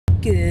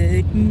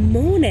Good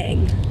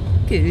morning.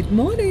 Good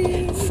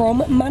morning.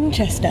 From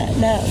Manchester.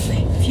 Now,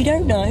 if you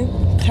don't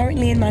know,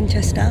 currently in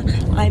Manchester,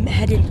 I'm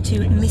headed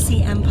to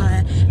Missy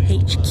Empire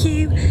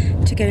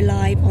HQ to go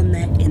live on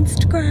their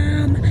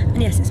Instagram.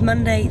 And yes, it's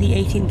Monday, the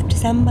 18th of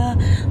December.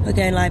 We're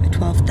going live at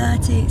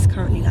 12:30. It's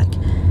currently like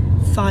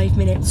 5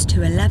 minutes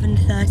to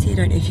 11:30. I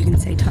don't know if you can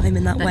say time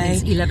in that way.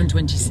 It's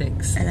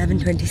 11:26.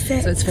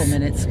 11:26. So it's 4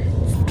 minutes.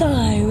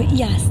 So,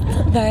 yes,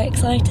 very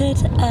excited.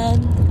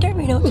 Don't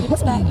really know what to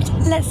expect.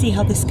 Let's see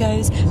how this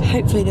goes.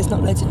 Hopefully there's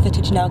not loads of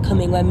footage now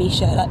coming where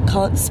Misha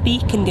can't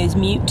speak and goes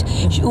mute.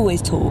 She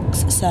always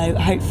talks, so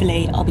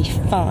hopefully I'll be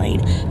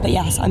fine. But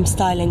yes, I'm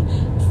styling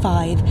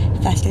 5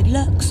 festive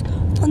looks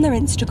on their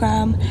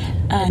Instagram,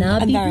 and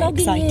I'm very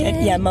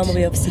excited. Yeah, Mum will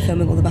be obviously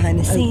filming all the behind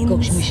the scenes. Oh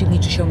gosh, we should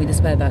need to show me the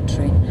spare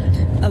battery.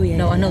 Oh yeah.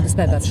 No, I know the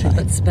spare battery, fine.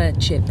 but the spare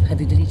chip. Have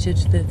you deleted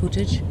the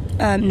footage?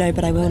 No,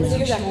 but I will now.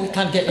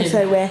 Can't get in.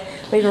 So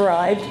we've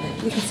arrived.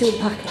 You can see all the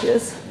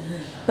packages,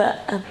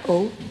 but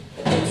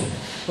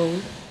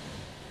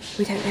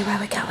we don't know where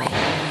we're going.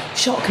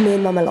 Shock, me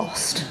and Mum are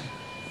lost.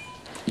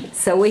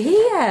 So we're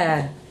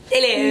here.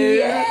 Hello.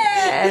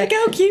 Yeah. Look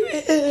how cute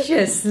it is.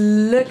 Just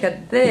look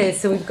at this.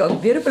 So we've got a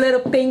beautiful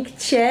little pink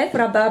chair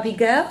for our Barbie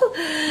girl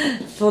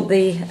for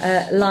the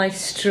live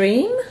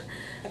stream.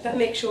 I better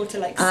make sure to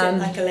sit like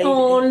a lady.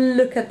 Oh,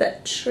 look at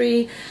that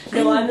tree.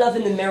 No, I'm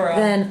loving the mirror.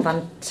 Then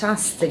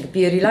fantastic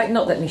beauty light.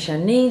 Not that Misha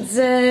needs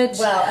it.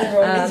 Well,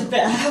 everyone needs a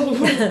bit of help,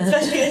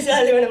 especially this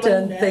early on a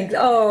Monday.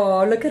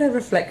 Oh, look at her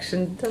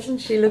reflection. Doesn't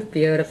she look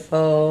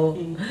beautiful?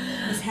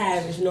 His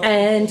hair is not.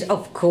 And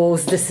of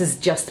course, this is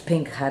just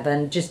pink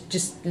heaven.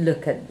 Just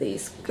look at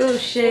these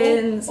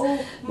cushions.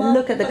 Mum,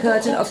 look at the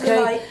curtain.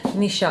 Okay,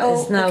 Misha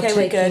is now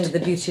taking the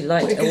beauty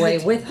light away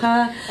with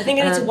her. I think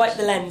I need to wipe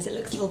the lens. It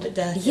looks a little bit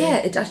dirty. Yeah,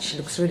 it actually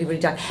looks really, really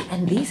dark.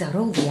 And these are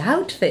all the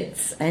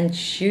outfits and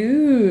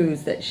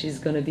shoes that she's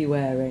going to be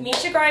wearing.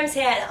 Misha Grimes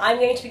here, and I'm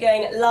going to be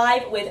going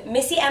live with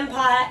Missy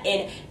Empire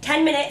in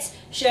 10 minutes,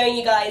 showing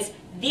you guys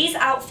these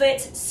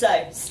outfits,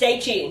 so stay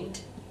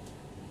tuned.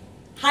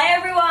 Hi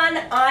everyone,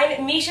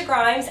 I'm Misha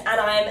Grimes and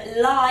I'm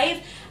live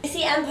at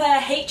Missy Empire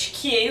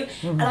HQ,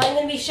 and I'm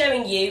going to be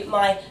showing you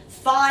my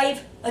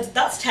 5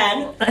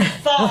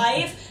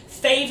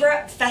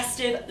 favourite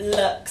festive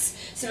looks.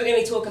 So we're going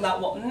to be talking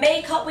about what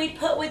makeup we'd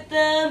put with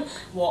them,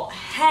 what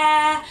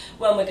hair,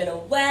 when we're going to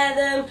wear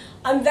them.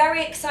 I'm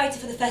very excited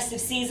for the festive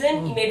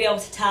season, you may be able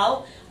to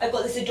tell. I've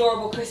got this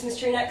adorable Christmas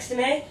tree next to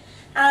me,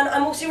 and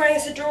I'm also wearing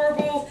this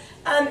adorable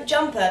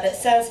jumper that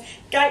says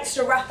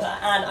Gangster Rapper,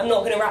 and I'm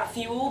not going to rap for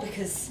you all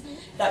because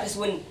that just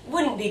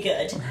wouldn't be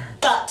good.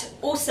 But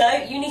also,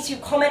 you need to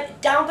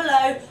comment down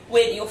below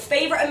with your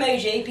favourite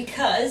emoji,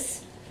 because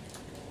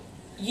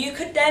you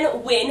could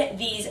then win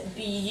these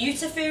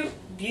beautiful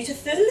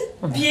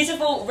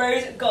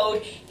rose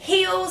gold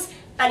heels.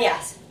 And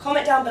yes,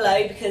 comment down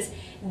below because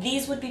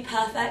these would be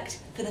perfect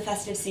for the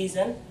festive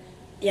season.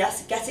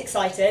 Yes, get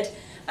excited.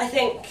 I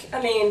think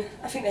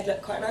they'd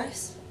look quite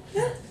nice.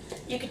 Yeah.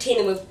 You could team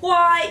them with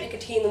white, you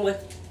could team them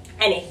with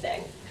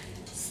anything.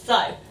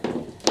 So,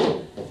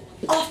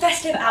 our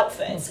festive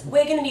outfits.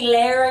 We're going to be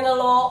layering a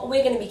lot,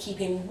 we're going to be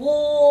keeping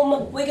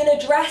warm, we're going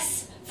to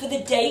dress for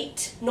the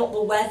date, not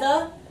the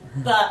weather.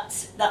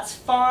 But that's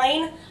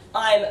fine.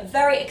 I'm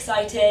very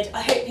excited.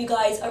 I hope you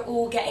guys are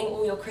all getting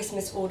all your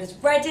Christmas orders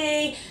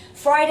ready.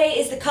 Friday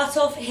is the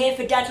cutoff here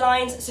for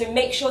deadlines, so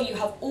make sure you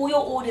have all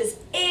your orders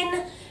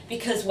in,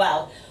 because,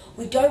 well,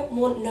 we don't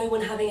want no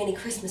one having any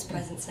Christmas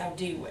presents now,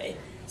 do we?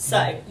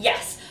 So,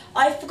 yes,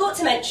 I forgot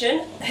to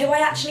mention who I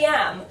actually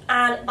am,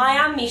 and I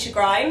am Misha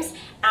Grimes,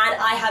 and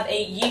I have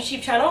a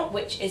YouTube channel,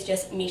 which is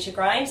just Misha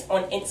Grimes.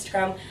 On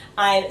Instagram,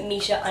 I'm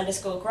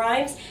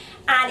Misha_Grimes.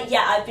 And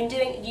yeah, I've been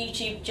doing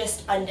YouTube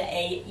just under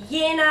a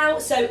year now,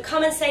 so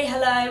come and say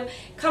hello,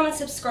 come and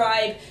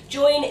subscribe,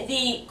 join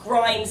the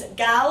Grimes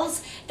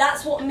Gals.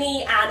 That's what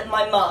me and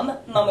my mum,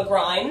 Mama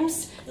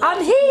Grimes,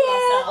 I'm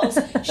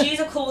here!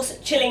 She's of course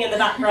chilling in the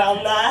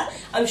background there.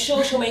 I'm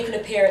sure she'll make an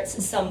appearance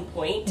at some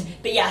point.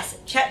 But yes,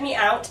 check me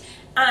out,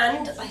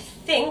 and I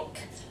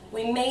think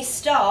we may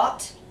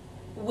start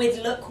with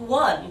look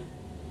 1.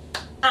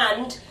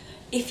 And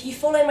if you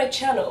follow my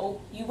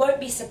channel, you won't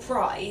be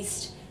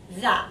surprised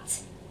that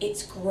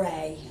it's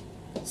grey.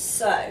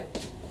 So,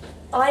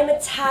 I'm a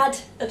tad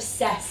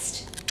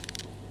obsessed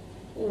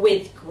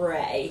with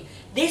grey.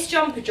 This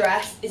jumper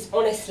dress is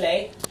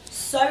honestly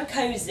so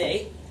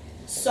cosy,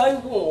 so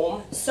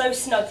warm, so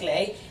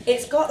snuggly.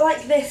 It's got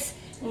like this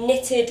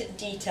knitted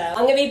detail.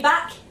 I'm going to be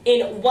back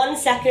in 1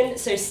 second,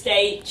 so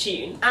stay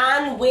tuned.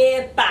 And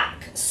we're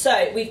back.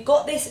 So, we've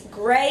got this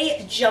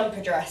grey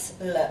jumper dress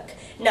look.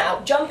 Now,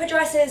 jumper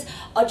dresses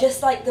are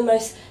just like the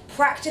most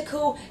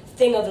practical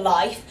thing of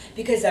life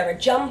because they're a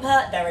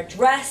jumper, they're a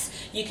dress,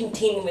 you can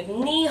team them with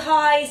knee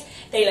highs,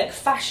 they look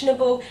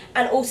fashionable,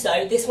 and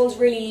also this one's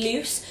really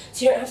loose,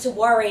 so you don't have to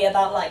worry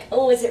about like,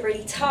 oh, is it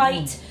really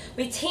tight?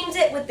 We teamed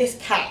it with this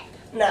cap.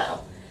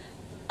 Now,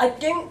 I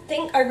don't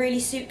think I really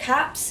suit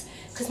caps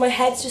because my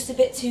head's just a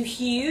bit too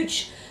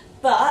huge,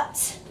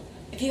 but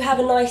if you have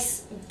a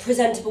nice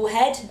presentable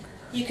head,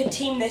 you could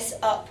team this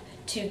up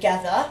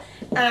together,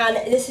 and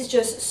this is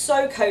just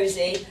so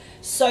cozy,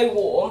 so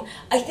warm.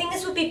 I think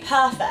this would be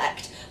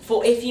perfect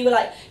for if you were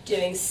like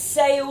doing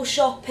sale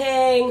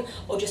shopping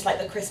or just like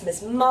the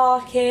Christmas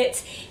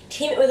market.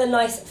 Team it with a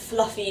nice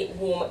fluffy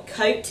warm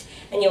coat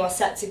and you are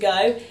set to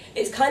go.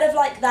 It's kind of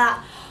like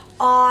that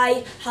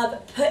I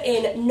have put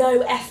in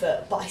no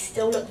effort but I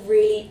still look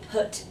really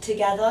put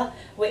together,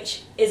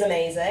 which is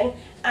amazing.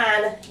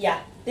 And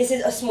yeah, this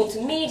is a small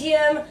to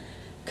medium,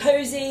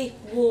 cozy,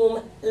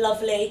 warm,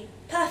 lovely,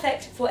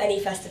 perfect for any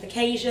festive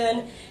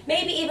occasion.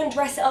 Maybe even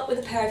dress it up with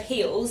a pair of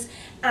heels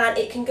and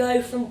it can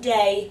go from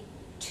day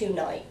to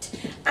night.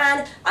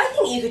 And I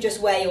think you could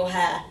just wear your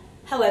hair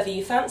however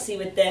you fancy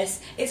with this.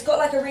 It's got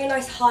like a really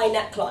nice high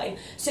neckline,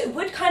 so it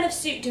would kind of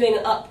suit doing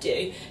an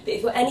updo, but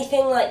if you're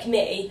anything like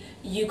me,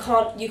 you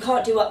can't do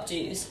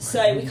updos,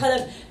 so we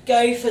kind of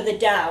go for the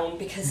down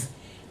because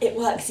it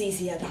works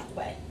easier that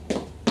way.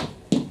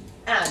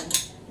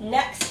 And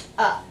next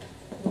up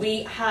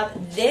we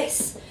have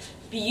this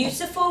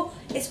beautiful,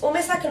 it's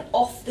almost like an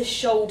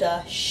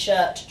off-the-shoulder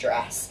shirt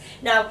dress.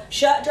 Now,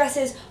 shirt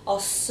dresses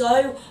are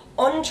so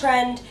on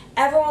trend,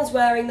 everyone's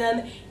wearing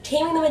them,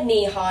 teaming them with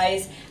knee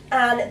highs,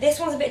 and this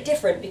one's a bit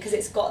different because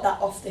it's got that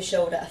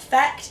off-the-shoulder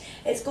effect.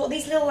 It's got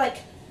these little like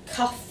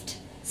cuffed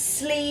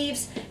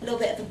sleeves, a little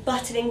bit of a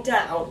buttoning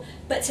down,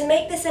 but to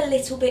make this a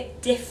little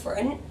bit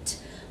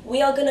different,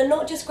 we are going to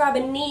not just grab a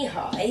knee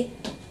high,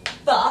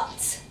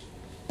 but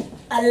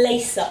a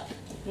lace-up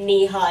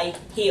knee high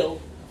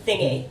heel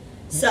thingy.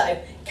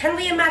 So, can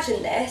we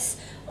imagine this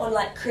on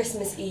like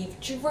Christmas Eve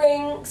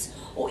drinks,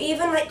 or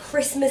even like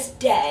Christmas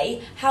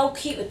Day? How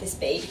cute would this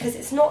be? Because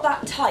it's not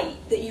that tight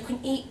that you can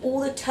eat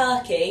all the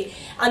turkey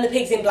and the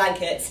pigs in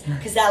blankets,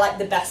 because they're like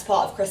the best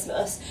part of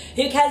Christmas.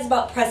 Who cares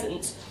about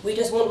presents? We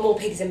just want more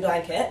pigs in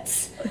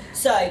blankets.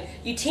 So,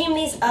 you team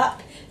these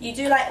up, you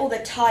do like all the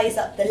ties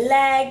up the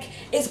leg.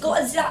 It's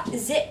got a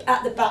zip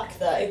at the back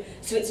though,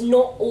 so it's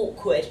not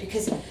awkward,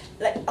 because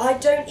like I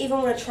don't even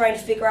want to try and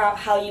figure out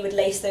how you would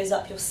lace those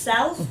up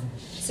yourself.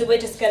 So we're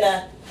just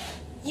gonna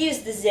use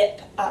the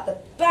zip at the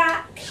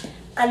back,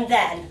 and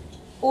then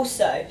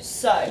also,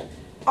 so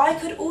I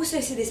could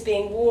also see this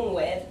being worn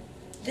with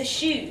the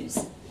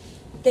shoes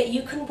that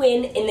you can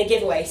win in the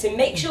giveaway. So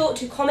make sure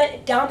to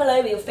comment down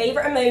below with your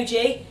favourite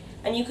emoji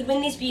and you could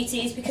win these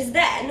beauties, because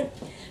then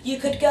you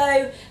could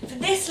go for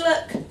this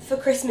look for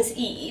Christmas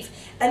Eve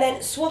and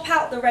then swap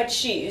out the red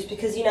shoes,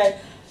 because you know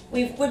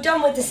we're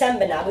done with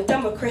December now, we're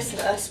done with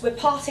Christmas, we're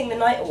parting the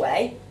night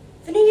away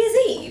for New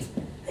Year's Eve,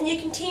 and you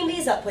can team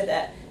these up with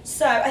it.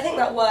 So I think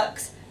that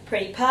works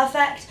pretty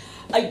perfect.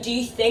 I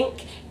do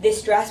think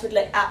this dress would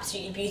look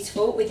absolutely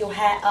beautiful with your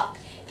hair up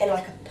in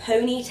like a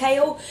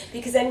ponytail,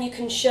 because then you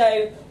can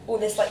show all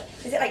this like,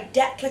 is it like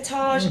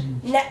décolletage,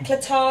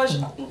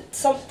 neckletage,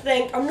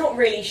 something, I'm not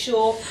really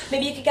sure.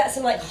 Maybe you could get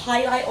some like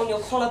highlight on your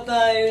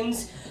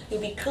collarbones.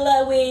 You'll be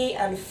glowy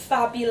and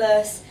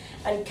fabulous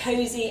and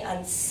cozy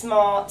and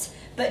smart,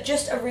 but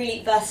just a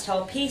really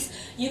versatile piece.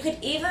 You could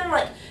even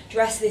like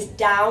dress this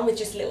down with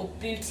just little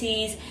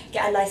booties,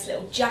 get a nice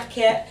little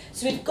jacket.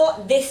 So we've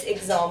got this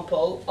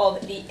example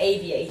of the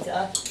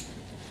aviator.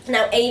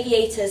 Now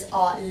aviators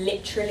are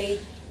literally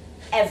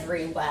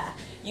everywhere.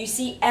 You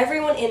see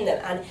everyone in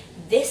them, and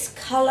this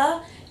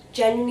colour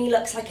genuinely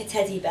looks like a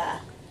teddy bear.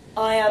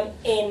 I am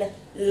in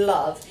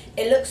love.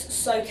 It looks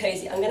so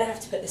cozy. I'm going to have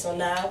to put this on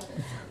now.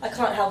 I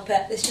can't help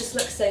it. This just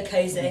looks so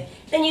cozy.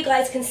 Then you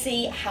guys can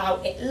see how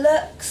it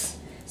looks.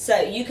 So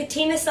you could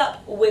team this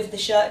up with the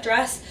shirt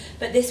dress,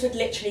 but this would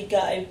literally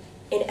go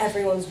in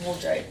everyone's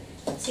wardrobe.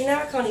 See,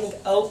 now I can't even,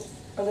 oh,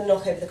 I'm going to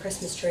knock over the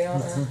Christmas tree,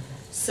 aren't I?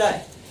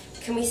 So,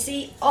 can we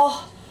see,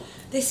 oh,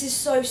 this is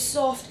so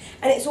soft,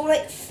 and it's all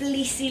like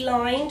fleecy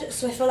lined,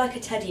 so I feel like a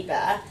teddy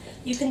bear.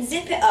 You can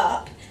zip it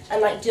up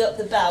and like do up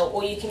the belt,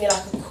 or you can be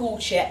like a cool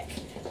chick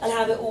and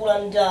have it all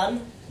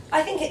undone.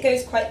 I think it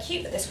goes quite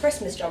cute with this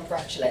Christmas jumper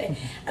actually,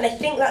 and I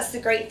think that's the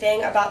great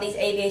thing about these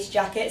aviator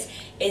jackets,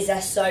 is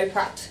they're so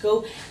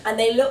practical and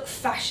they look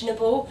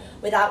fashionable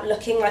without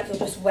looking like you're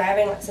just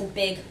wearing like some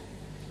big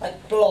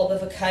like blob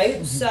of a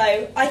coat. So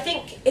I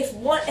think if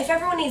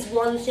everyone needs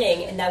one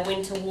thing in their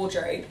winter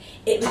wardrobe,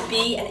 it would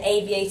be an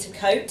aviator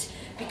coat,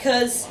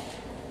 because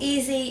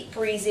easy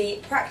breezy,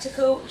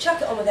 practical,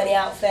 chuck it on with any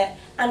outfit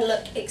and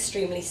look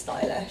extremely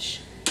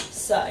stylish.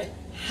 So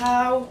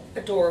how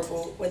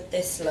adorable would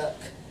this look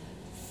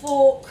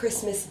for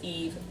Christmas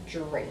Eve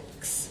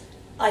drinks?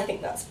 I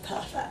think that's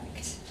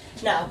perfect.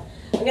 Now,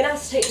 I'm going to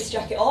have to take this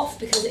jacket off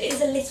because it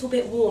is a little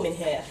bit warm in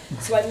here,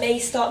 so I may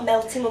start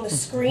melting on the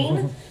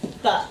screen,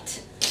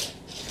 but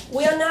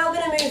we are now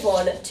going to move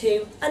on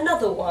to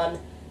another one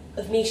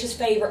of Misha's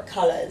favourite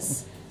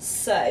colours.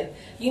 So,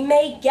 you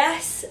may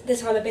guess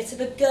that I'm a bit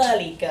of a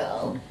girly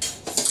girl,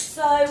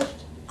 so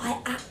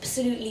I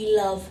absolutely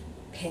love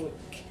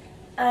pink,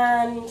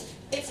 and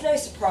it's no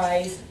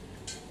surprise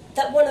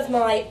that one of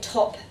my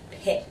top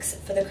picks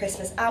for the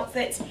Christmas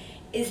outfits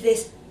is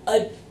this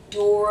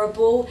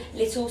adorable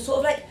little sort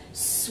of like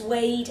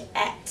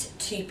suede-ette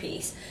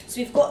two-piece.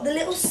 So we've got the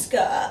little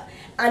skirt,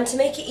 And to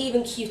make it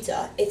even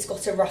cuter, it's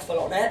got a ruffle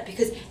on it,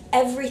 because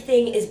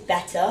everything is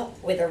better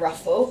with a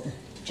ruffle.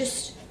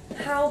 Just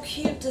how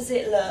cute does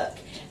it look?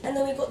 And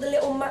then we've got the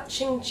little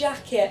matching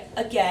jacket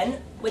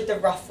again with the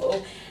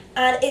ruffle,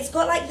 and it's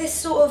got like this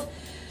sort of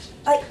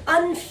like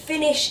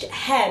unfinished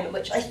hem,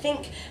 which I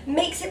think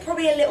makes it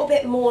probably a little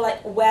bit more like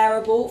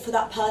wearable for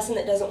that person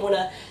that doesn't want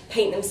to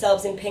paint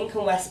themselves in pink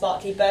and wear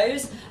sparkly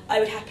bows. I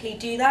would happily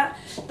do that,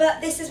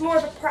 but this is more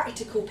of a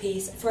practical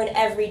piece for an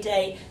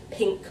everyday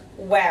pink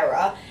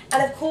wearer.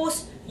 And of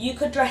course you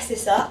could dress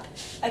this up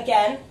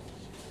again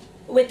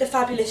with the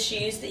fabulous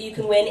shoes that you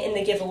can win in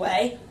the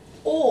giveaway,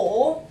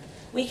 or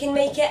we can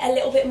make it a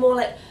little bit more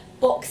like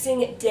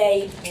Boxing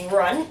Day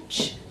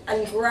brunch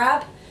and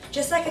grab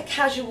just like a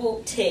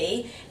casual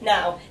tee.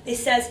 Now,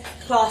 this says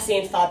classy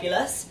and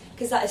fabulous,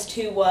 because that is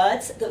 2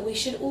 words that we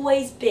should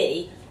always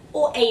be,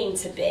 or aim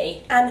to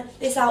be, and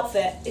this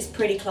outfit is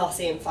pretty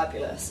classy and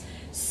fabulous.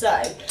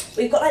 So,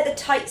 we've got like the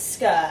tight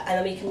skirt, and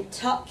then we can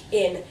tuck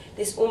in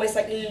this almost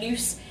like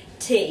loose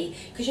tee,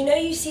 because you know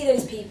you see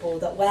those people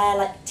that wear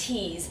like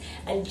tees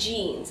and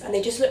jeans, and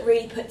they just look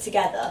really put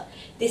together.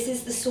 This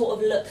is the sort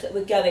of look that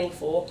we're going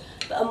for,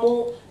 but a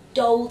more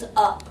dolled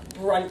up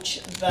brunch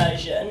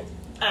version.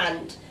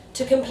 And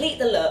to complete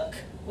the look,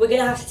 we're going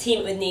to have to team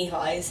it with knee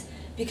highs,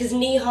 because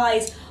knee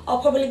highs are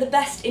probably the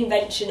best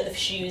invention of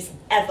shoes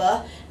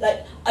ever.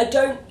 Like, I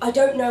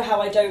don't know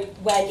how I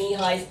don't wear knee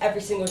highs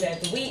every single day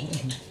of the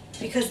week,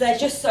 because they're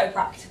just so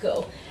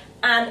practical.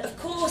 And of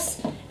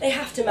course, they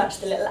have to match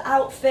the little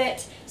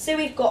outfit, so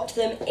we've got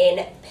them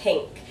in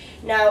pink.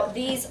 Now,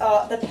 these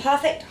are the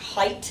perfect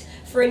height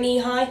for a knee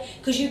high,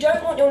 because you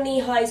don't want your knee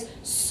highs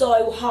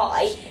so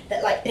high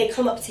that like they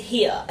come up to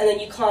here and then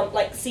you can't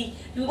like see.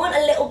 You want a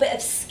little bit of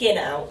skin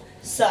out.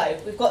 So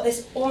we've got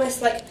this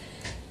almost like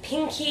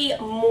pinky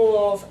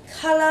mauve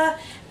colour,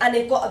 and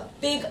they've got a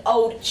big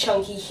old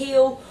chunky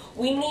heel.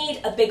 We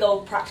need a big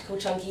old practical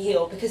chunky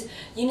heel, because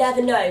you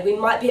never know, we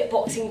might be at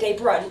Boxing Day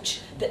brunch,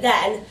 but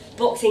then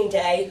Boxing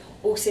Day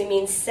also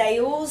means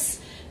sales.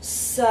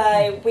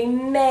 So we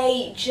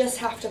may just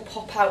have to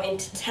pop out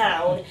into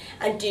town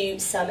and do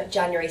some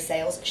January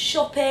sales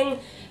shopping,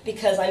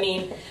 because I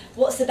mean,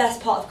 what's the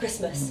best part of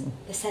Christmas?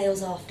 The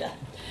sales after.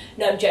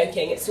 No, I'm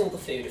joking, it's all the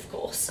food, of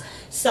course.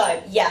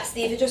 So yes,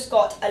 these have just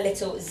got a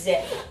little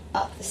zip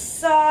up the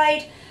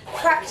side,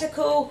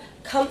 practical,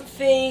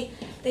 comfy.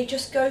 They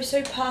just go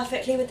so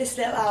perfectly with this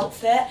little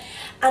outfit,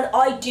 and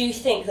I do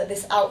think that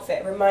this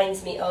outfit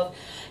reminds me of,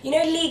 you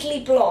know, Legally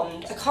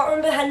Blonde. I can't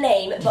remember her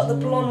name, but the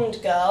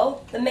blonde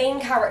girl, the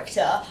main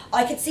character,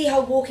 I could see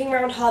her walking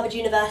around Harvard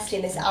University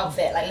in this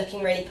outfit, like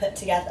looking really put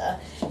together.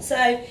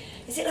 So,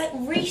 is it like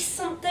Reese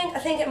something? I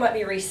think it might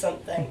be Reese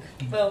something.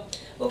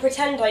 We'll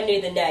pretend I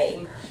knew the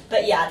name.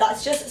 But yeah,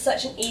 that's just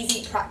such an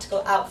easy,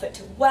 practical outfit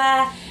to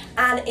wear,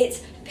 and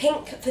it's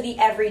pink for the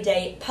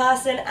everyday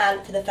person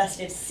and for the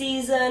festive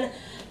season.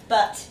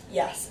 But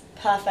yes,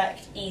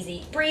 perfect,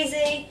 easy,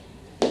 breezy.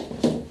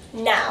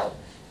 Now,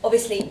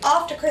 obviously,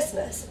 after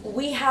Christmas,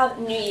 we have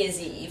New Year's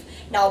Eve.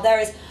 Now, there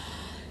is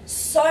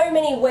so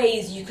many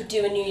ways you could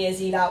do a New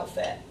Year's Eve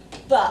outfit,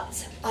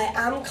 but I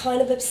am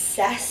kind of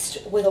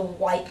obsessed with a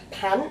white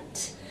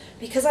pant,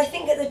 because I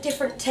think it's a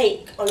different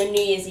take on a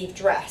New Year's Eve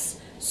dress.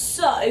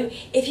 So,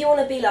 if you want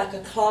to be like a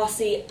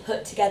classy,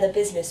 put-together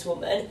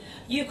businesswoman,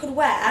 you could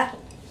wear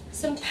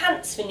some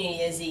pants for New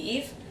Year's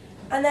Eve,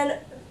 and then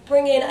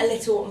bring in a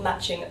little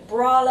matching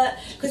bralette,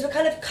 because we're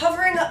kind of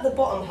covering up the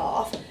bottom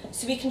half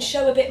so we can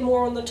show a bit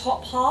more on the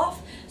top half.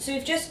 So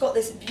we've just got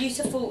this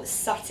beautiful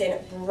satin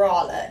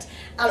bralette,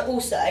 and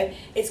also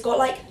it's got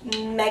like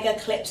mega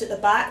clips at the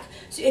back,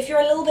 so if you're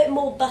a little bit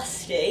more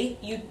busty,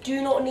 you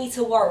do not need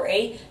to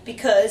worry,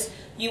 because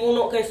you will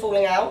not go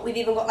falling out. We've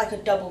even got like a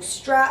double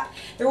strap.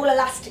 They're all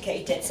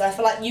elasticated, so I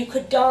feel like you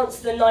could dance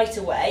the night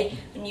away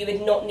and you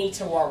would not need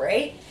to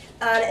worry.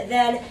 And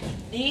then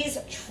these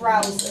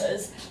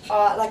trousers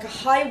are like a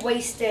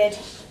high-waisted,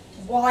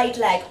 wide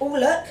leg. Oh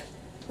look,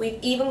 we've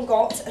even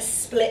got a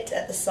split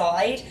at the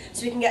side,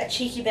 so we can get a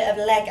cheeky bit of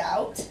leg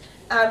out.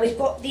 And we've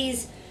got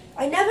these,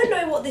 I never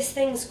know what this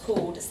thing's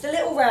called. It's the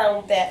little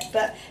round bit,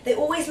 but they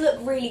always look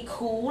really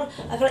cool.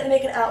 I feel like they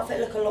make an outfit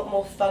look a lot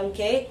more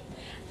funky.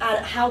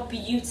 And how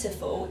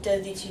beautiful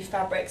do the two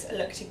fabrics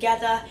look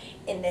together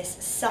in this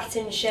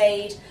satin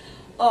shade.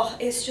 Oh,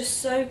 it's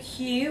just so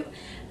cute.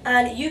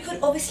 And you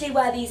could obviously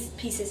wear these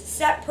pieces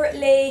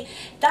separately.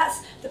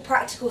 That's the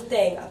practical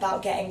thing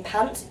about getting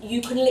pants.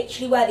 You can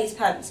literally wear these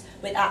pants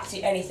with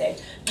absolutely anything.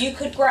 You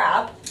could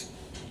grab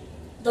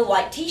the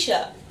white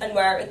t-shirt and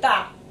wear it with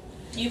that.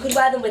 You could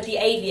wear them with the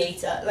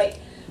aviator. Like,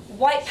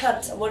 white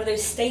pants are one of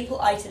those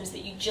staple items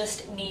that you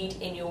just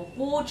need in your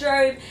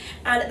wardrobe.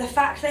 And the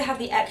fact they have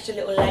the extra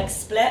little leg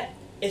split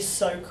is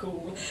so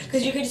cool.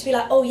 Because you could just be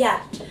like, oh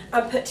yeah,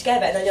 I'm put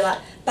together. And then you're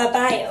like,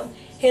 ba-bam.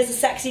 Here's a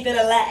sexy bit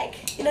of leg,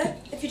 you know,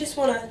 if you just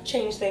want to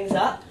change things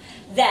up.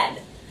 Then,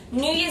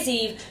 New Year's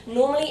Eve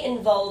normally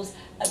involves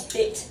a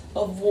bit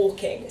of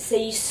walking. So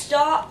you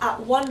start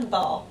at one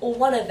bar or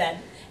one event,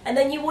 and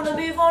then you want to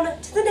move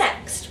on to the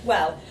next.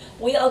 Well,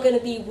 we are going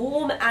to be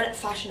warm and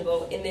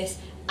fashionable in this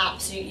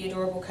absolutely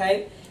adorable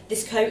coat.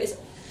 This coat is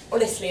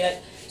honestly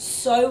like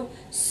so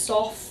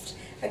soft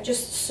and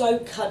just so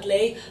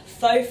cuddly.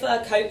 Faux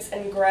fur coats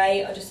and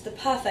grey are just the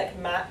perfect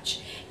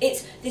match.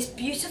 It's this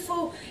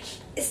beautiful,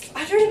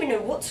 I don't even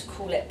know what to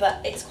call it,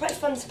 but it's quite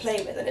fun to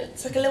play with, and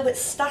it's like a little bit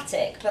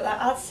static, but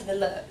that adds to the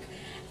look.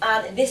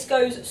 And this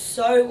goes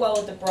so well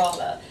with the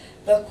bralette.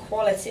 The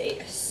quality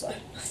is so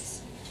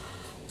nice.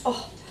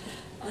 Oh,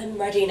 I'm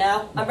ready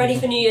now. I'm ready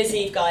for New Year's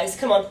Eve, guys.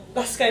 Come on,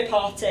 let's go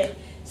party.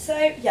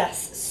 So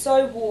yes,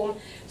 so warm,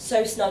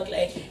 so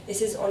snuggly.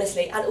 This is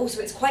honestly, and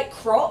also it's quite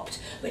cropped,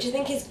 which I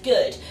think is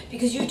good,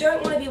 because you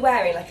don't want to be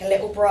wearing like a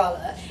little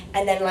bralette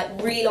and then like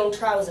really long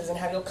trousers and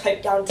have your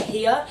coat down to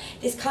here.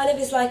 This kind of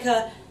is like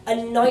a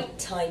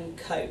nighttime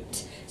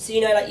coat. So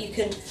you know, like you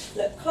can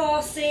look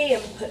classy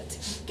and put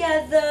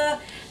together.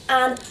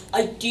 And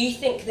I do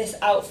think this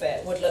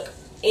outfit would look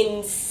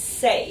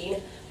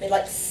insane with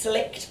like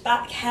slicked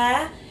back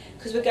hair,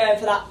 because we're going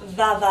for that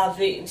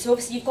va-va-voom. So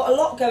obviously you've got a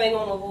lot going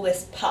on with all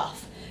this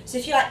puff. So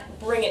if you like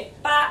bring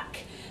it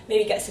back,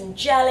 maybe get some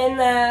gel in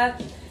there.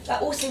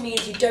 That also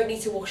means you don't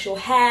need to wash your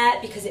hair,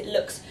 because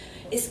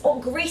it's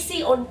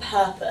greasy on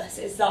purpose,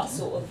 is that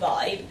sort of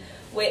vibe,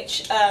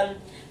 which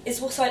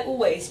is what I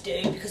always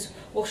do, because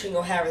washing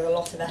your hair is a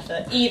lot of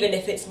effort, even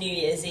if it's New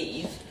Year's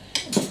Eve.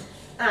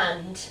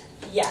 And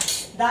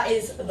yes, that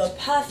is the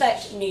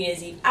perfect New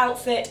Year's Eve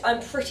outfit.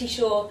 I'm pretty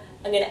sure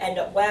I'm going to end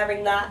up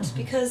wearing that,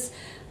 because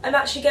I'm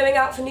actually going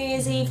out for New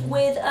Year's Eve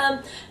with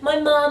my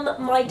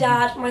mum, my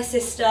dad, my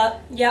sister.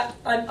 Yep,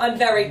 I'm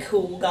very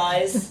cool,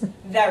 guys.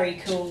 Very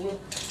cool.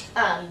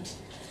 And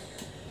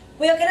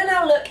we are going to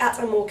now look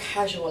at a more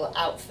casual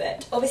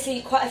outfit.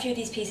 Obviously, quite a few of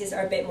these pieces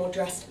are a bit more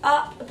dressed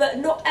up, but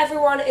not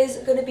everyone is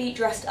going to be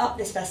dressed up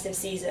this festive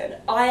season.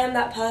 I am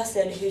that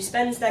person who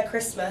spends their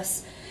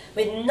Christmas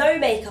with no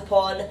makeup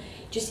on,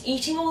 just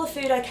eating all the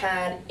food I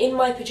can in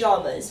my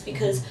pyjamas,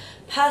 because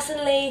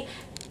personally,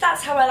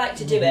 that's how I like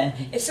to do it.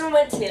 If someone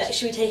went to me like,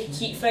 should we take a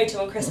cute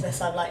photo on Christmas?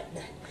 I'm like,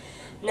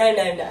 no.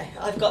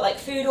 I've got like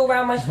food all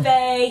around my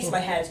face, my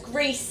hair's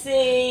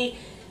greasy.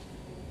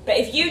 But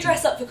if you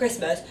dress up for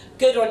Christmas,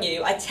 good on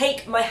you. I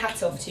take my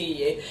hat off to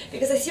you,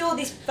 because I see all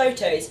these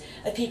photos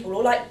of people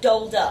all like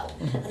dolled up,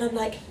 and I'm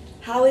like,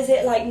 how is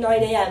it like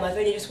 9 AM? I've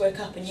only just woke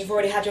up and you've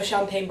already had your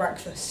champagne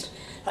breakfast.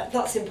 Like,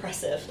 that's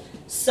impressive.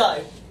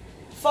 So,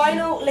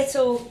 final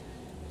little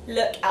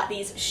look at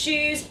these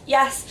shoes.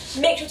 Yes,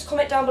 make sure to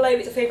comment down below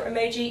with your favourite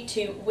emoji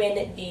to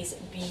win these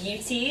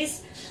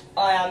beauties.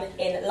 I am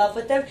in love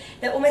with them.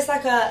 They're almost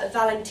like a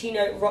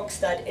Valentino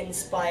Rockstud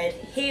inspired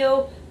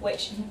heel,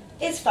 which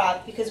is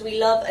fab because we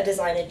love a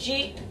designer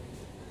dupe.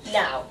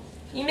 Now,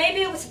 you may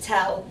be able to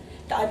tell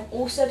that I'm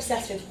also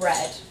obsessed with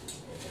red.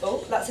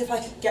 Oh, that's if I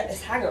could get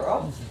this hanger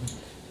off.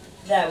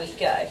 There we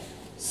go.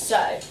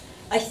 So,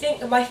 I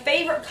think my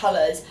favourite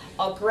colours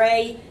are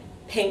grey,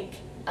 pink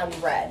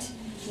and red.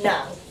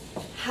 Now,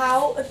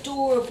 how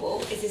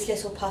adorable is this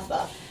little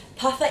puffer?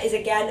 Puffer is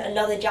again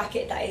another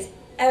jacket that is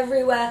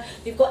everywhere.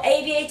 We've got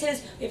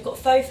aviators, we've got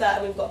faux fur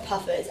and we've got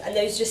puffers, and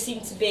those just seem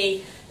to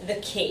be the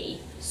key.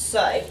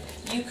 So,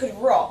 you could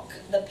rock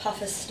the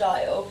puffer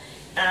style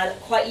and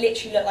quite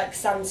literally look like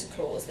Santa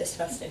Claus this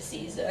festive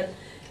season.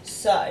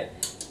 So,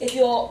 if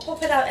you're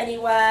popping out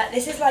anywhere,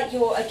 this is like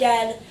your,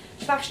 again,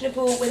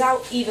 fashionable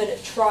without even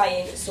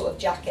trying sort of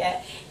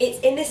jacket. It's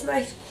in this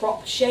nice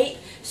cropped shape,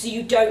 so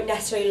you don't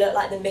necessarily look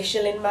like the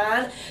Michelin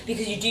man,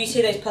 because you do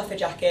see those puffer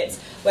jackets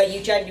where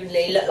you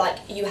genuinely look like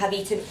you have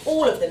eaten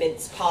all of the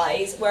mince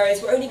pies,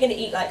 whereas we're only going to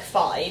eat like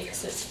 5,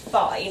 so it's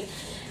fine.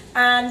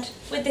 And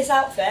with this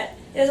outfit,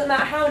 it doesn't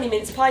matter how many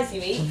mince pies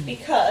you eat,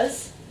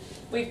 because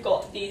we've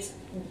got these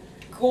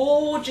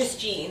gorgeous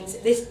jeans.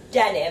 This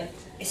denim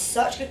is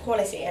such good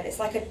quality, and it's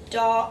like a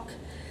dark,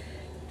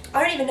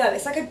 I don't even know,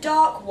 it's like a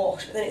dark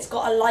wash, but then it's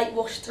got a light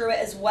wash through it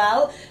as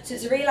well, so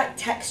it's a really like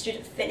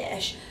textured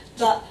finish.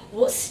 But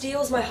what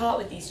steals my heart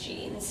with these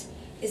jeans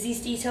is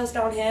these details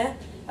down here.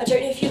 I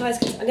don't know if you guys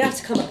can, I'm going to have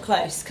to come up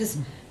close, because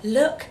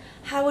look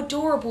how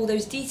adorable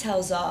those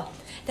details are.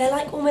 They're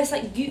like almost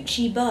like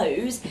Gucci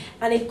bows,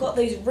 and they've got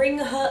those ring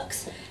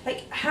hooks.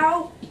 Like,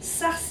 how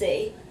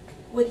sassy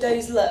would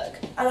those look?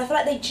 And I feel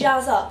like they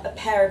jazz up a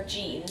pair of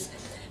jeans.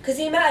 Because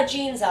the amount of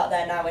jeans out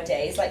there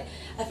nowadays, like,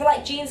 I feel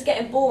like jeans are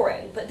getting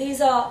boring, but these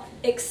are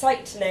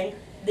exciting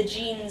the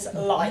jeans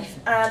life.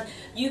 And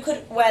you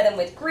could wear them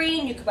with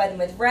green, you could wear them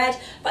with red,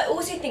 but I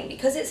also think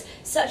because it's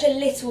such a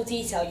little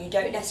detail, you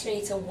don't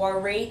necessarily need to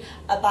worry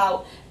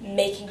about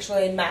making sure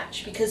they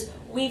match, because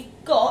we've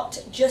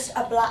got just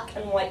a black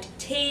and white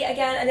tee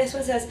again, and this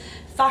one says,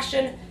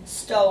 "Fashion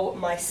stole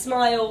my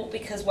smile,"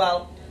 because,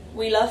 well,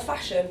 we love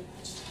fashion,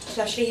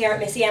 especially here at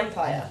Missy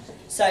Empire.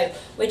 So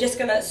we're just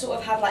going to sort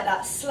of have like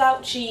that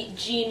slouchy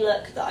jean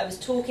look that I was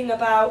talking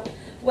about,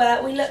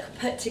 where we look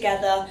put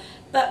together,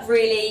 but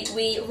really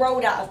we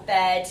rolled out of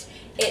bed.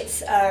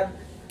 It's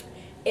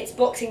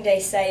Boxing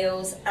Day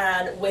sales,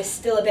 and we're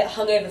still a bit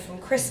hungover from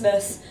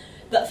Christmas,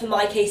 but for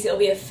my case it'll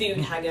be a food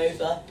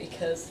hangover,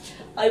 because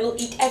I will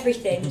eat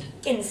everything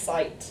in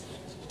sight.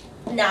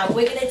 Now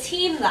we're going to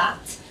team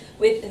that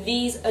with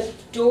these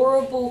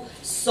adorable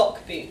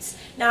sock boots.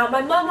 Now,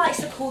 my mum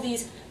likes to call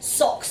these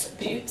socks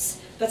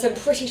boots, but I'm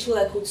pretty sure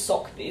they're called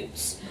sock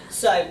boots.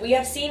 So we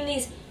have seen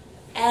these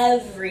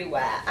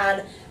everywhere,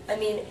 and I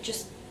mean,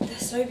 just they're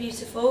so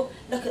beautiful.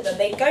 Look at them.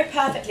 They go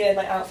perfectly with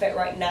my outfit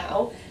right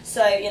now.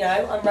 So, you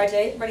know, I'm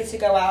ready to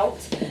go out.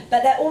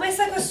 But they're almost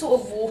like a sort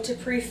of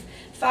waterproof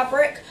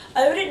fabric.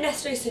 I wouldn't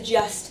necessarily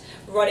suggest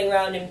running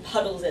around in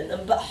puddles in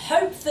them, but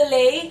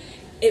hopefully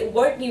it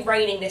won't be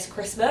raining this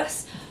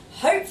Christmas.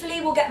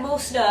 Hopefully we'll get more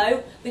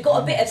snow. We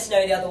got a bit of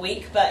snow the other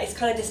week, but it's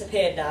kind of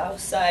disappeared now.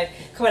 So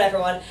come on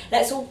everyone,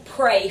 let's all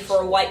pray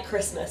for a white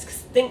Christmas, because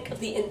think of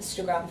the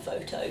Instagram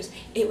photos.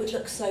 It would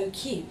look so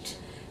cute.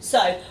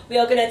 So we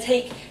are going to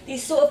take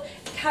these sort of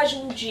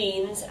casual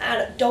jeans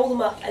and doll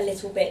them up a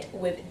little bit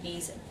with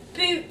these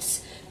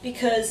boots,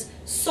 because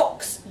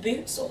socks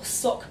boots or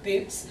sock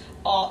boots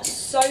are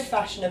so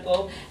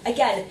fashionable.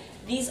 Again,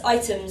 these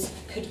items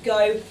could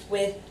go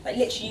with, like,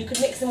 literally you could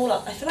mix them all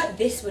up. I feel like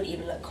this would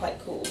even look quite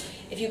cool.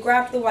 If you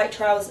grab the white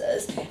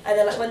trousers and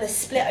then, like, when the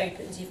split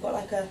opens, you've got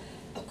like a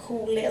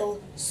cool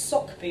little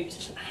sock boot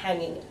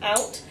hanging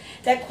out.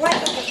 They're quite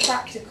like a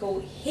practical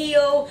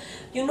heel.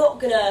 You're not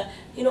gonna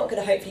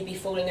hopefully be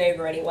falling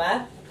over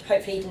anywhere.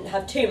 Hopefully you didn't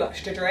have too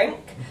much to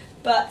drink.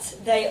 But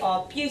they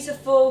are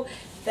beautiful.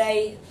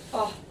 They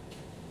are,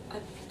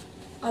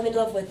 I'm in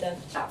love with them.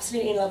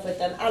 Absolutely in love with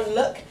them. And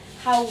look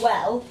how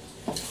well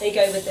they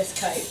go with this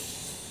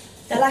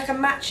coat. They're like a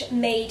match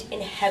made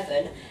in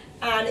heaven.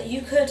 And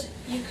you could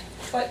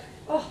like,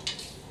 oh,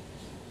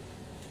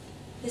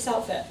 this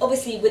outfit.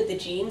 Obviously with the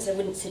jeans, I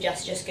wouldn't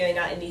suggest just going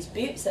out in these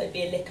boots. That would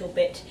be a little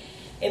bit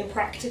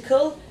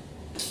impractical.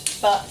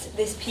 But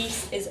this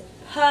piece is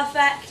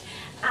perfect.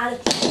 And,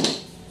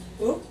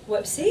 ooh,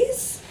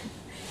 whoopsies.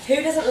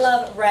 Who doesn't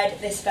love red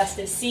this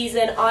festive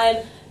season? I'm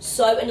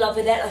so in love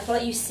with it. I feel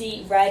like you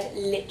see red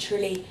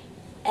literally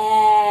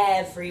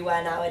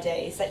everywhere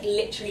nowadays. Like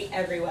literally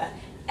everywhere.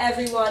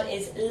 Everyone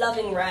is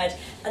loving red,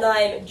 and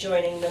I'm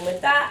joining them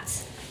with that.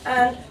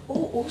 And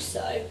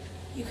also,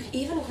 you could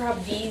even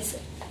grab these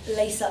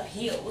lace-up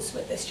heels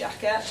with this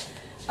jacket.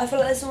 I feel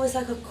like it's almost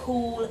like a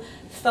cool,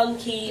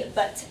 funky,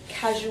 but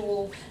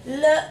casual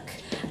look.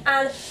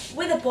 And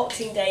with a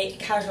Boxing Day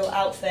casual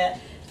outfit,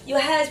 your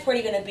hair's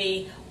probably going to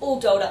be all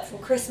dolled up from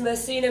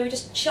Christmas, so you know, we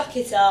just chuck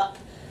it up.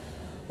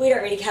 We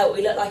don't really care what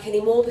we look like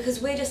anymore,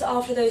 because we're just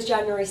after those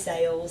January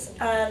sales.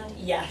 And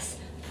yes,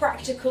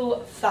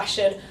 practical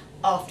fashion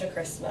after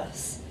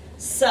Christmas.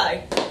 So,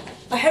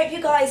 I hope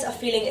you guys are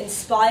feeling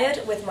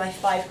inspired with my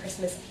 5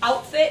 Christmas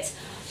outfits.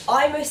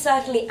 I most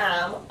certainly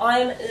am.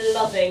 I'm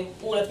loving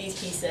all of these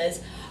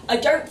pieces. I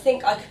don't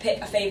think I could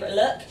pick a favourite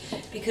look,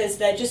 because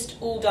they're just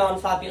all darn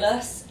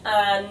fabulous,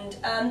 and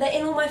they're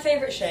in all my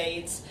favourite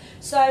shades.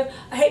 So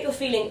I hope you're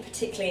feeling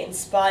particularly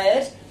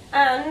inspired,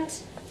 and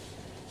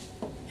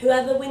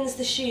whoever wins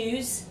the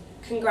shoes,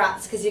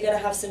 congrats, because you're going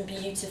to have some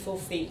beautiful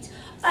feet.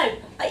 Oh,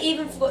 I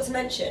even forgot to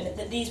mention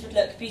that these would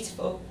look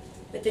beautiful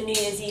with the New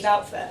Year's Eve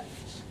outfit,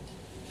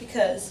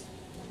 because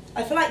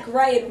I feel like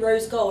grey and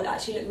rose gold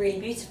actually look really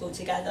beautiful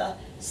together.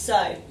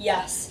 So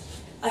yes,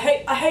 I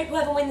hope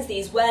whoever wins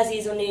these wears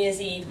these on New Year's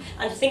Eve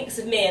and thinks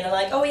of me and are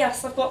like, oh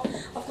yes, I've got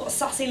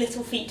sassy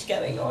little feet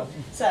going on.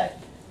 So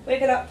we're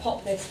gonna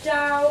pop this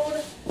down.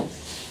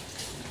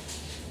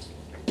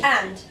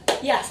 And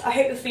yes, I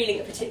hope you're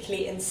feeling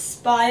particularly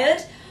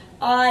inspired.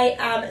 I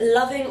am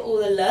loving all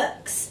the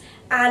looks,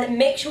 and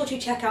make sure to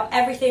check out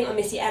everything on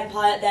Missy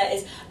Empire. There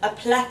is a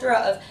plethora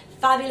of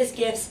fabulous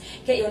gifts.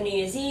 Get your New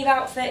Year's Eve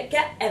outfit,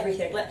 get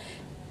everything. Like,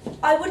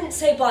 I wouldn't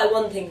say buy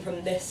one thing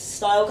from this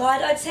style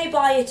guide, I'd say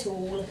buy it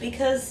all,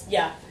 because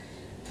yeah,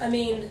 I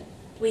mean,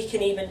 we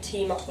can even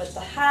team up with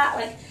the hat.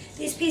 Like,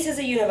 these pieces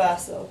are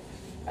universal.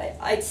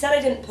 I said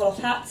I didn't pull off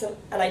hats,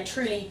 and I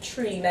truly,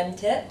 truly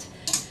meant it.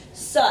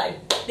 So,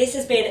 this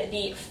has been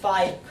the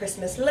 5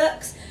 Christmas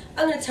looks.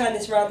 I'm going to turn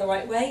this around the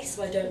right way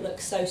so I don't look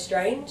so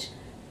strange.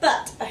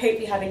 But I hope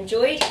you have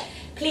enjoyed.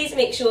 Please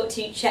make sure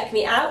to check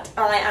me out.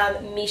 I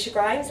am Misha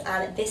Grimes,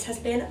 and this has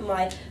been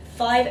my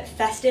 5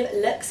 festive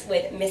looks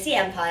with Missy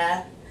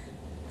Empire.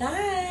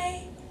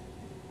 Bye!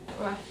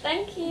 Right,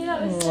 thank you.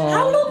 That was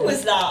How long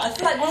was that? I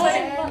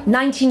feel like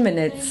 19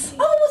 minutes.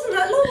 Oh, it wasn't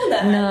that long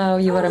then? No,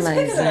 you were it was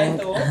quicker than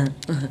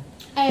amazing.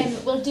 I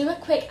thought. we'll do a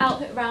quick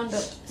outfit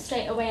roundup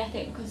straight away, I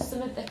think, because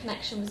some of the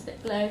connection was a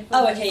bit blurry.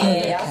 Oh, okay,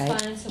 yeah.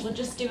 That's fine. So we'll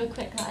just do a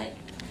quick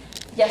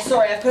Yeah,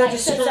 sorry, I could have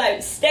just... So,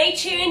 stay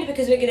tuned,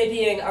 because we're going to be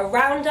doing a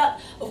roundup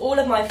of all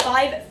of my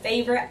 5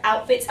 favourite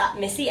outfits at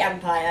Missy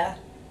Empire.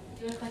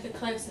 Do like a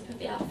close-up of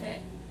the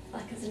outfit,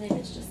 like as an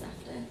image just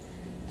after.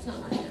 It's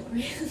not nice, don't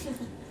worry.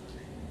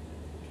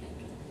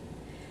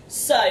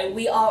 So,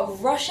 we are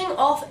rushing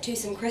off to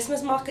some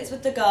Christmas markets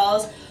with the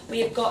girls. We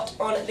have got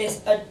on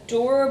this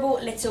adorable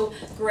little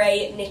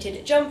grey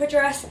knitted jumper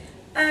dress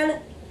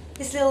and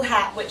this little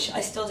hat, which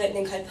I still don't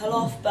think I'd pull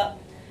off, but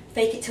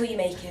fake it till you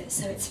make it,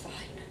 so it's fine.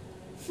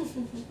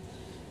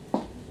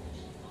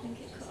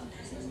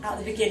 At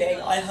the beginning,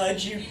 I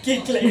heard you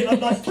giggling, and I'm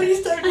like,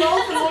 please don't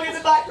laugh along in the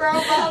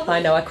background, Mum. I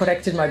know, I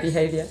corrected my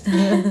behaviour.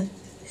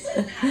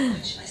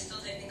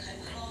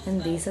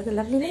 And these are the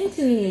lovely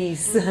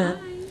ladies.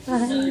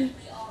 Bye.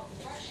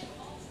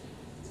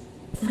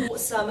 For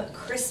some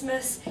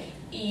Christmas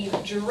Eve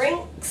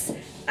drinks,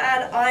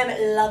 and I'm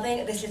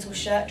loving this little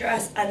shirt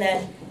dress. And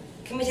then,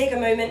 can we take a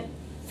moment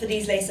for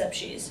these lace-up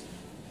shoes?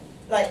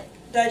 Like,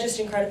 they're just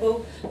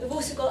incredible. We've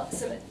also got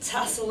some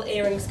tassel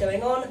earrings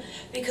going on,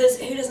 because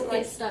who doesn't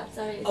like... It's stopped,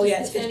 sorry. Oh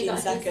yeah, it's only 15 got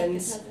a few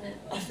seconds. hasn't it?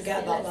 I forget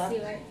So about let's that. see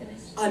where it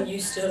finished. I'm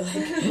used to like...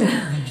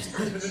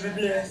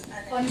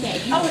 One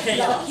day, Oh, okay,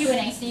 yeah.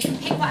 Q&A, so you can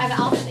pick whatever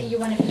outfit that you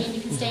want to be in.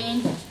 You can stay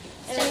in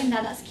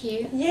there, that's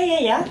cute.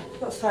 Yeah.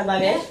 That's fine by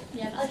me.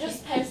 Yeah, I'll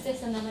just post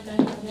this and then I'll go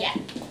and Yeah.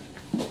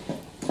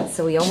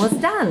 So we're almost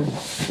done.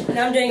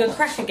 Now I'm doing a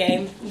cracker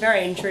game. I'm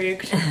very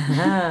intrigued.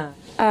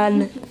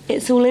 And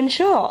it's all in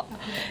shot.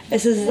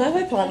 This is how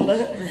I planned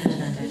it.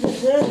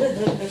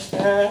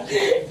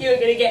 You were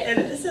going to get in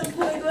at some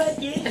point,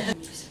 weren't you?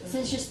 So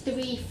it's just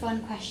 3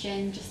 fun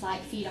questions, just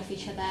like feed off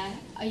each other.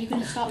 Are you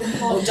going to start with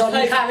one? Oh, don't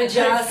encourage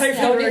us.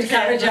 Don't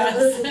encourage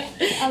us.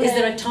 I'll, Is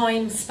there a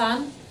time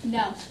span?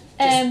 No.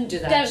 Just do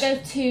that. Don't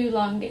go too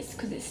long. It's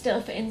because it's still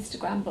for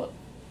Instagram, but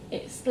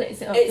it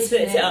splits it up. It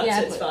splits doesn't it up, yeah,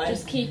 so it's but fine.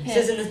 Just keep So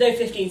it. there's no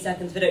 15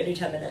 seconds, but don't do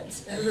 10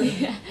 minutes.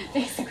 Yeah,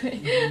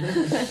 basically.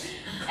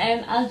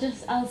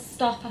 I'll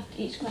stop after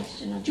each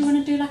question. Do you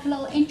want to do like a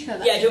little intro?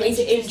 Yeah, do you want me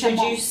to Introduce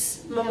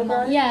introduce Mama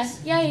Grimes?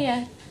 Yeah.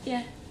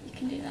 You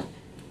can do that.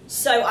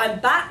 So I'm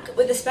back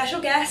with a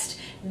special guest.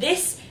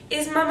 This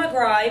is Mama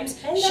Grimes.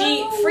 Hello.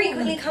 She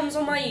frequently comes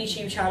on my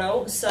YouTube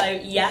channel, so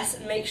yes,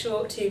 make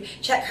sure to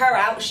check her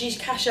out. She's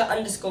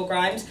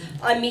Kasha_Grimes.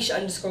 I'm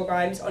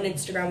Misha_Grimes on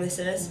Instagram. This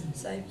is.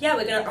 So yeah,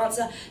 we're gonna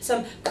answer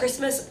some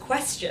Christmas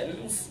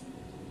questions.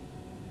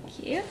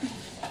 Cute.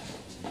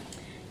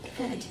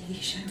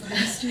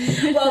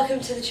 Welcome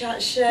to the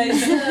chat show.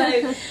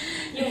 So,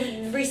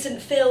 your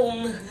recent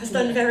film has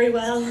done very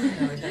well. No,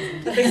 it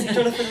hasn't. The basic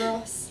Jonathan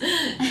Ross.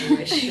 I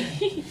wish.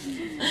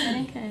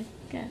 Okay,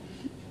 go.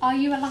 Are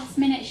you a last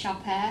minute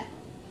shopper?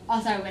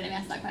 Oh, sorry, wait, let me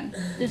answer that one.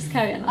 Just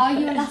carry on. Are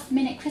you a last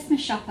minute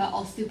Christmas shopper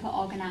or super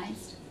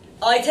organised?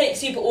 I take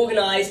super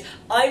organised.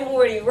 I'm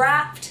already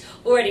wrapped,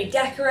 already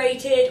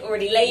decorated,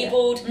 already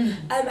labelled.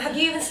 Have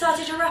you even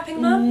started your wrapping,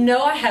 Mum?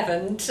 No, I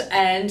haven't,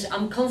 and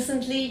I'm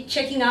constantly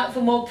checking out for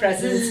more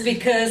presents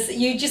because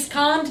you just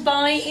can't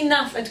buy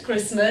enough at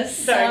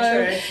Christmas.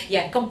 Very true.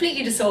 Yeah,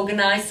 completely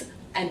disorganised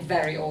and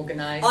very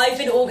organised. I've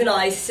been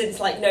organised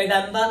since like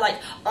November. Like,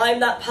 I'm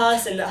that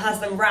person that has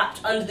them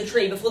wrapped under the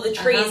tree before the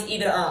tree is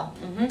even up.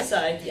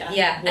 So yeah.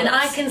 Yeah, and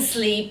I works. can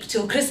sleep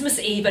till Christmas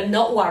Eve and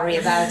not worry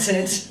about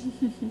it.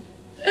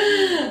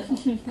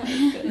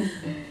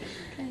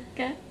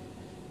 Okay.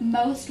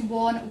 Most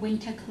worn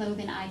winter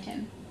clothing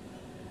item?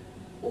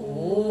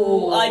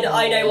 Ooh,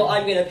 I know what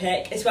I'm gonna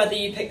pick. It's whether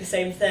you pick the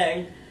same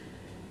thing.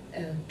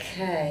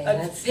 Okay,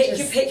 let's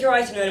Pick your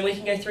item and we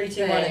can go 3,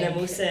 2, 1 and then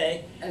we'll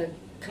see. Oh.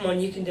 Come on,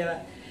 you can do it.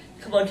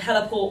 Come on,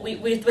 teleport. We're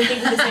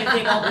thinking the same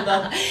thing, aren't we,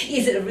 Mum?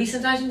 Is it a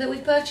recent item that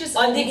we've purchased?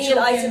 I'm or thinking an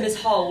talking- item as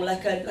whole,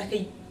 like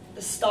a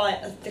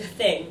style, the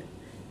thing.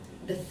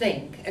 The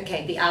thing.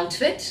 Okay, the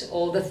outfit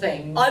or the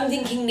thing? I'm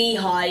thinking knee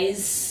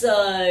highs,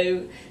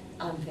 so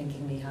I'm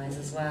thinking knee highs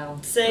as well.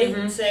 see.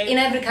 In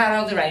every colour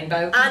of the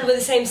rainbow. And we're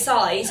the same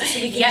size, so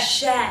we can Yep.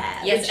 share.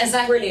 Yes, which is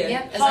exactly. brilliant.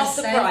 Yep, as Half I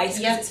the said, price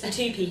because yep. it's for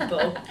 2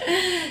 people.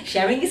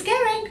 Sharing is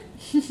caring.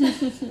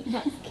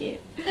 That's cute.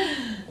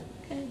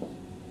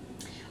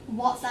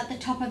 What's at the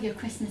top of your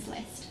Christmas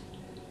list?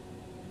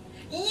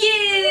 Yeah.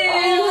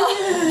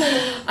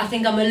 I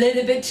think I'm a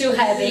little bit too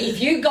heavy.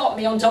 If you got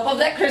me on top of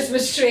that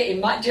Christmas tree, it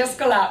might just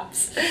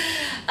collapse.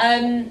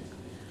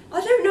 I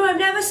don't know. I'm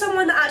never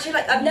someone that actually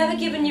I've never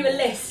given you a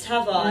list,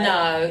 have I?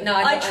 No,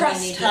 I don't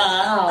trust need her. it.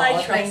 Oh,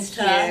 I trust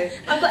thank her. you.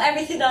 I've got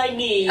everything I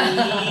need.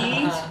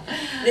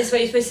 This way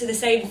you're supposed to do the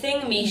same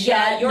thing, Misha.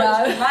 Yeah, You're no.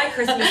 on my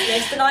Christmas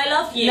list and I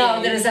love you.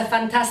 No, there is a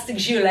fantastic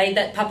gilet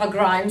that Papa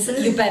Grimes.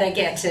 You better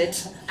get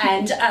it.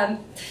 And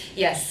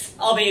yes,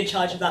 I'll be in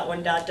charge of that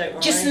one, Dad. Don't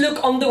worry. just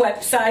look on the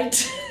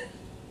website.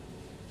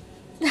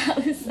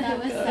 That was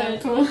so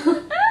cool.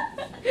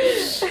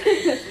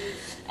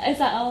 Is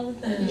that all?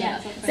 Yeah.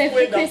 So for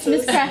We're the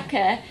Christmas nutters.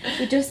 cracker,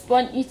 we just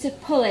want you to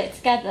pull it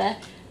together,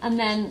 and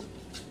then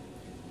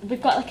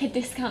we've got like a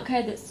discount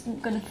code that's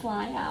going to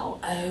fly out,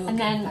 and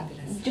then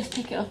fabulous. just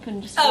pick it up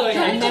and just. Oh, Should okay.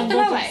 I And then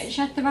throw we'll it?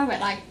 Should I throw it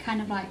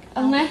kind of like?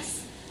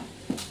 unless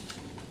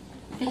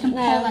they can pull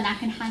No. and I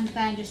can hang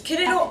there and just. Can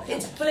it not?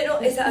 Is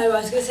that? Oh,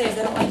 I was going to say, is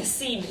there not like a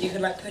seam that you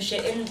can like push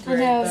it in through?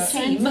 know, but-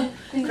 Seam.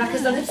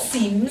 Crackers don't have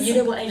seams. You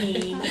know what I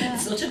mean.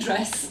 It's not a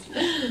dress.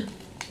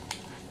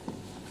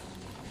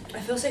 I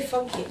feel so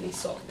funky in these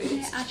sock Yeah,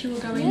 boots. actually,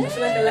 we'll go I in.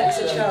 feel like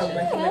Alexa Chung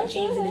wearing like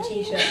jeans and a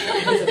t-shirt.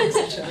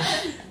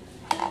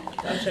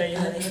 I'll show you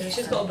her.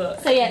 She's got a book.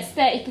 so yeah, it's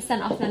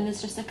 30% off, and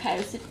there's just a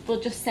code. So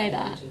we'll just say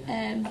that.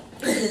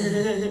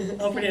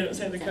 I'll pretty not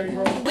saying the code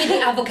wrong. With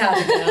the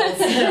avocado girls.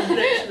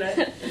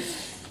 Literally.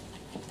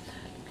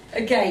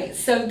 Okay,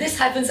 so this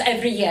happens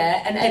every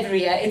year, and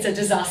every year it's a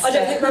disaster. I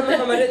don't think we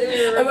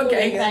were Oh,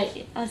 okay.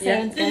 Right, I'll say Yeah.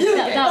 once again.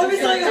 That I was was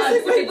good. like, That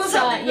was a wait, good what's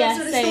start. happening? Yeah, That's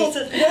so really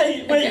started.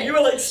 Wait, Okay. you were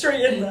like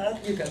straight in there.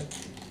 You go.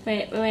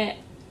 wait.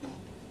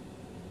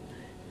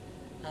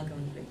 I'll go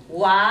on 3.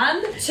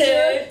 1,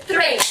 2,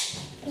 3.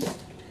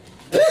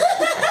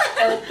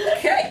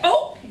 Okay.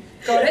 Oh,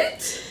 got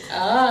it.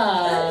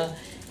 Ah.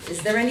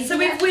 Is there anything? So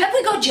have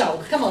we got a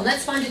joke? Come on,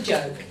 let's find a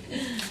joke.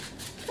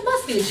 There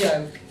must be a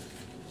joke.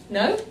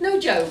 No? No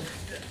joke.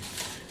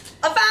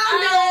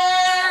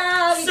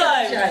 I found it!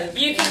 So,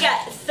 you can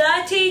get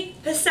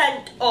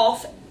 30%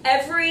 off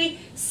every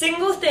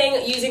single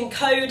thing using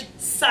code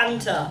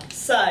SANTA.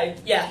 So,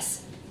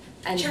 yes.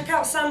 And check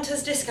out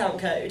Santa's discount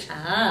code.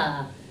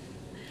 Ah.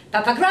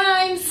 Papa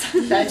Grimes!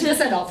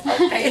 30% off.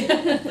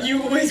 Okay.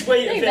 You always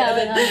wait a bit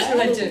and then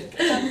I do.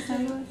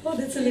 Oh,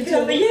 that's a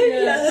little bit.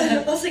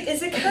 Yeah. I was like, is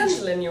there a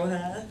candle in your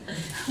hair?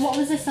 What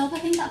was the silver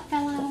thing that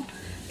fell out?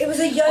 It was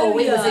a yo-yo. Oh,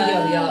 it was a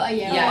yo-yo. Oh,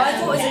 Yeah. I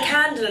thought it was a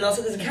candle and I was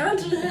like, there's a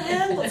candle in her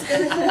hair? What's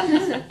going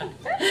on?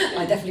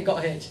 I definitely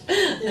got hit.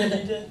 Yeah, you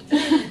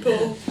did.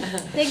 Cool. I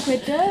think we're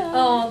done.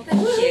 Oh,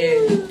 thank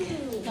you.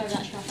 Sorry,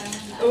 that's your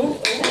phone.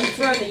 Oh, I'm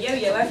throwing the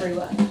yo-yo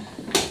everywhere.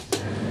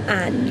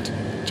 And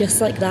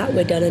just like that,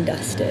 we're done and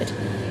dusted.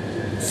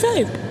 So,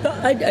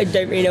 I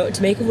don't really know what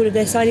to make of all of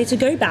this. I need to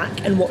go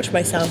back and watch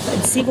myself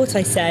and see what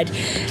I said.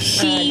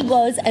 She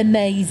was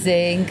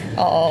amazing.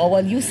 Oh,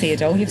 well, you'll see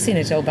it all. You've seen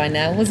it all by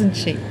now, wasn't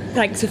she?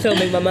 Thanks for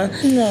filming, Mama.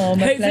 No,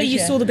 my Hopefully you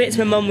pleasure. saw the bits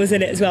where Mum was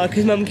in it as well,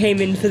 because Mum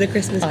came in for the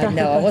Christmas I cracker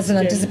know, I wasn't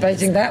costume.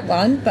 anticipating that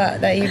one,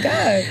 but there you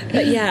go.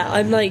 But yeah,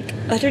 I'm like,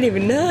 I don't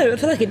even know. I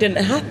feel like it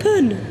didn't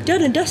happen.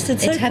 Done and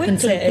dusted so It happened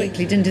so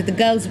quickly, didn't it? The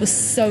girls were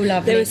so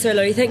lovely. They were so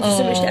lovely. Thank you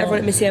so much to everyone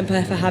at Missy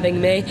Empire for having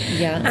me.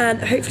 Yeah.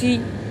 And hopefully,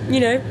 you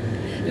know,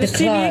 you'll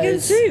see me again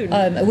soon.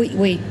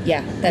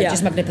 They're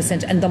just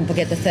magnificent. And don't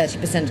forget the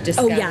 30%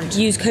 discount. Oh yeah,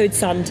 use code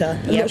SANTA.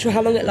 I'm not sure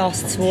how long it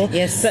lasts for.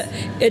 Yes. But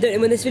I don't know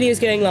when this video is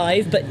going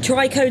live, but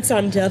try code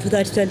SANTA for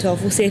 30%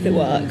 off. We'll see if it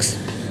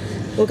works.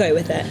 We'll go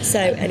with it. So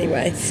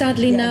anyway.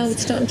 Sadly, now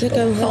it's time to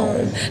go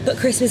home. But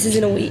Christmas is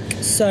in a week,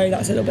 so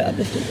that's a little bit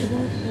uplifting.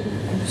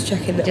 I'm just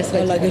checking that Just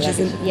our wait for luggage the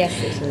isn't. luggage.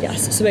 Yes, it is.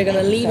 Yes, so we're going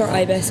to leave our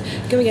Ibis,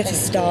 go and get a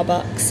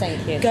Starbucks,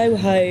 Thank you. go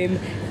home,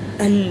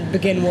 and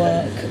begin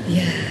work.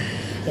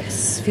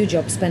 Yes, few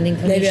jobs pending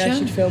for Maybe Misha. I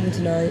should film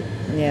tonight.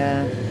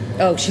 Yeah.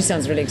 Oh, she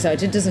sounds really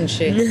excited, doesn't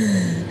she?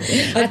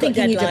 I think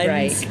you need a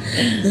break.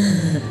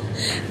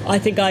 I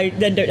think I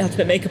then don't have to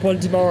put makeup on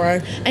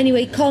tomorrow.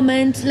 Anyway,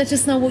 comment. Let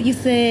us know what you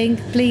think.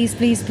 Please,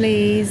 please,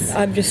 please.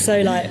 I'm just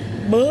so like,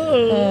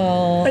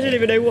 whoa. I don't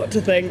even know what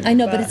to think. I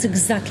know, but it's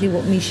exactly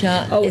what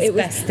Misha is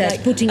best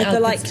at, putting I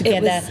feel outfits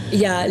like together.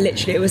 Yeah,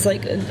 literally, it was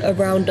like a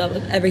roundup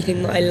of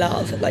everything that I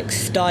love, like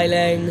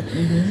styling,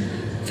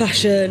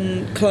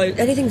 fashion, clothes,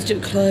 anything to do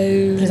with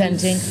clothes,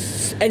 Presenting.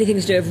 anything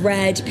to do with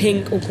red,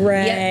 pink, or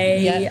grey.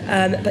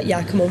 Yep. But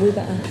yeah, come on, we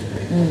better.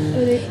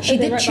 She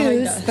did right behind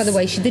choose, us? by the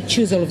way, she did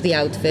choose all of the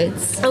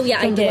outfits. Oh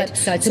yeah, from I the did.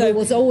 website, so it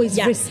was always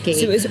risky.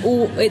 So it was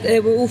all. They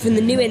were all from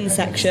the new in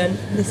section.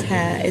 This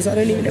hair is. I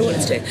don't even know what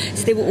it's doing.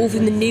 So they were all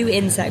from the new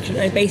in section.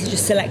 I basically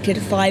just selected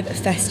 5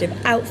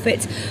 festive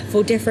outfits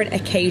for different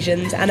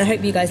occasions, and I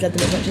hope you guys love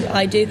them as much as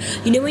I do.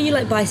 You know when you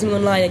like buy something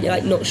online and you're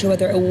like not sure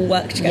whether it will all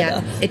work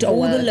together. Yeah, it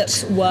all the worked.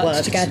 looks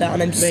worked together,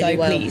 and I'm really so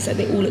well. pleased. Like,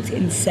 they all looked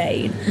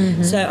insane.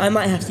 So I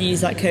might have to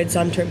use that code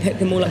Santa and pick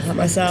them all up for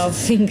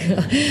myself.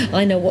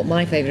 I know what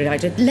my favourite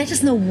item. Let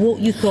us know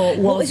what you thought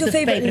What was your the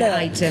favourite look?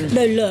 item.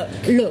 No, look.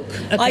 Look.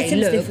 Okay, Item's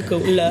look.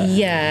 difficult. Look.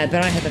 Yeah,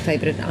 but I have a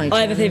favourite item.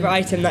 I have a favourite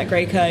item. That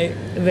grey coat.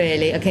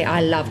 Really? Okay,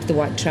 I loved the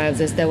white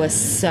trousers. They were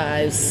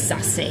so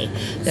sassy.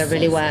 They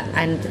really were.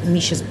 And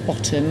Misha's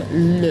bottom,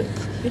 look.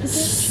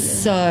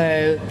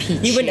 So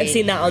peachy. You wouldn't have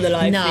seen that on the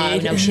live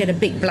feed. No, she had a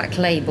big black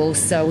label,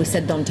 so we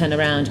said don't turn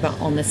around, but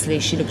honestly,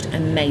 she looked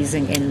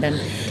amazing in them.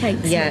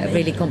 Thanks, Yeah, Mummy. it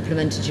really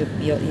complimented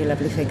your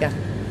lovely figure.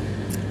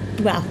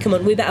 Well, come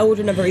on, we better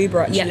order another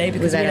Uber actually, Yeah,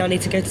 because we better. now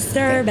need to go to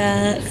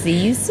Starbucks.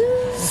 See you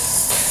soon.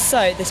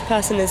 So this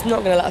person is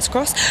not going to let us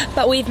cross,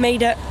 but we've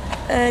made it.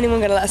 Anyone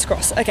going to let us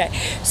cross? Okay,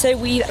 so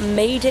we've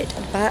made it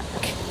back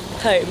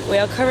home. We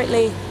are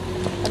currently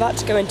about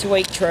to go into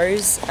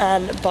Waitrose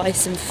and buy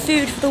some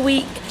food for the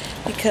week,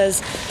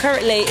 because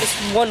currently it's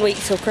 1 week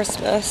till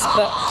Christmas,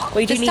 but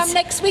we do This need time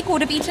next week,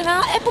 would have eaten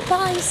our apple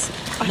pies.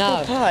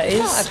 apple pies.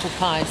 Not apple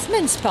pies,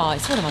 mince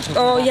pies. What am I talking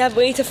Oh about? yeah, but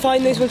we need to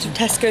find those ones from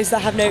Tesco's that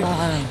have no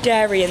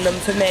dairy in them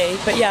for me.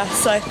 But yeah,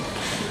 so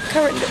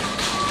currently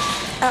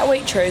at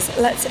Waitrose,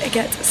 let's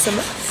get some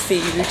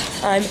food.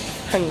 I'm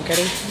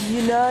hungry.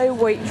 You know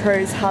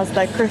Waitrose has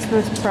their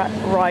Christmas prep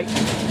right.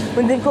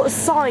 When they've got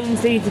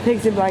signs leading to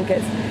pigs in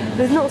blankets,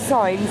 there's not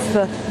signs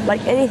for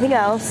like anything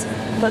else,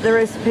 but there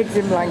is pigs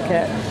in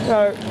blanket.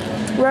 So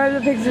where are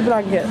the pigs in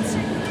blankets?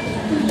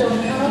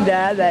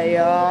 There they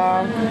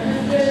are.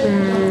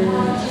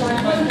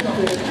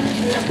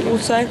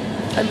 Also,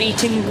 I'm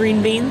eating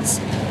green beans,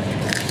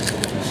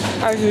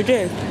 as you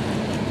do.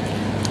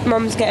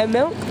 Mum's getting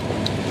milk.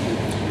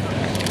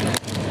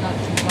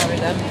 Worry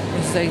them,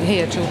 because they're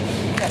here to.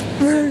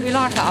 We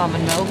like the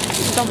almond milk,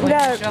 don't we?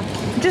 No,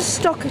 just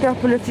stocking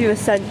up on a few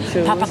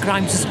essentials. Papa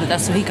Grimes is with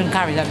us, so he can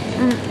carry them.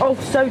 Oh,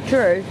 so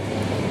true.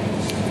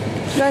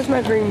 Where's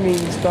my green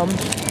beans from?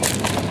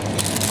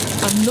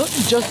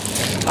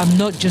 I'm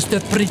not just a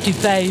pretty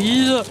face.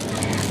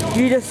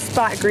 You just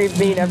spat green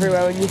bean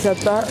everywhere when you said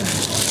that.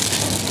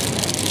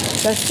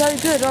 They're so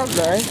good, aren't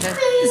they?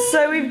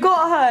 So we've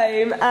got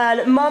home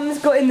and Mum's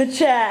got in the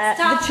chair.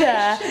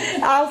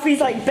 Alfie's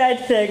like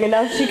bed thing and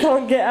now she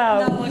can't get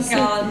out. No, I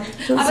can't.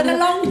 I've had a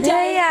long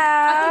day.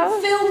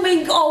 I've been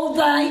filming all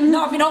day.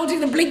 No, I've been holding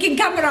the blinking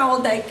camera all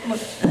day. Come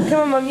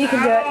on, Mum, you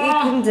can do it. You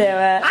can do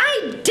it.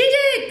 I did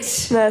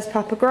it! There's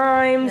Papa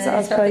Grimes,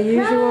 as per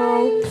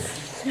usual.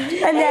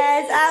 And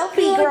there's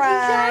Alfie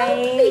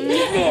Grimes.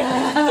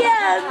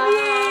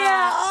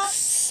 Yeah.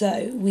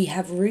 So we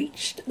have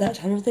reached that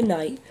time of the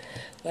night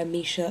where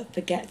Misha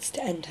forgets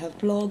to end her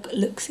vlog,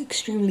 looks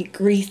extremely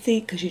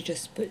greasy because she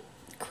just put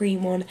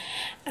cream on,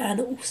 and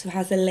also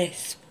has a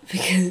lisp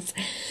because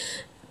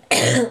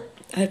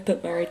I've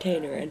put my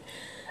retainer in.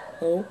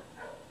 Oh,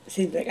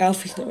 seems like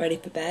Alfie's not ready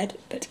for bed,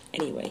 but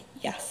anyway,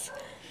 yes.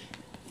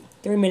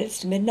 3 minutes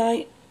to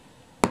midnight.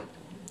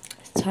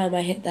 It's time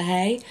I hit the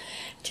hay.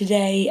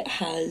 Today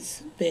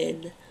has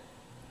been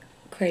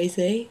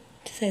crazy,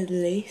 to say the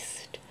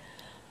least.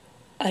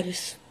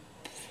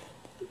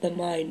 The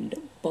mind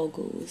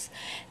boggles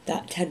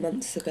that 10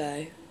 months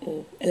ago,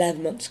 or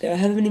 11 months ago,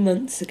 however many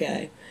months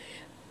ago,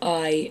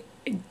 I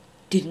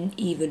didn't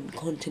even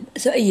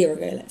so a year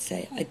ago, let's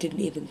say, I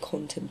didn't even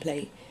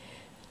contemplate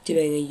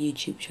doing a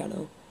YouTube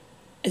channel.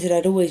 As in,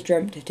 I'd always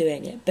dreamt of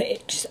doing it,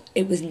 but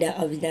I was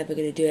never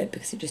going to do it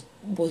because it just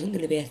wasn't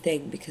going to be a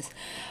thing, because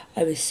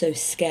I was so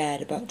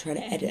scared about trying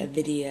to edit a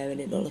video and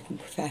it not looking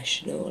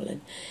professional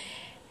and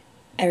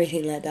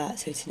everything like that.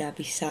 So to now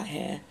be sat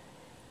here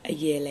a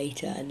year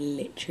later and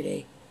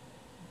literally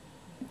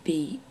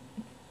be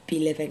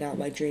living out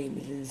my dream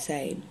is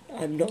insane.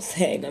 I'm not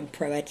saying I'm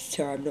pro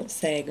editor, I'm not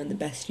saying I'm the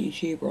best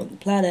YouTuber on the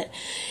planet.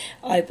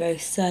 I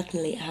most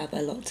certainly have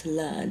a lot to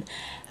learn,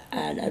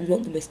 and I'm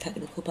not the most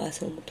technical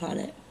person on the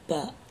planet,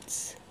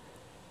 but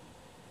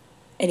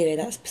anyway,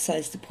 that's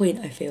besides the point,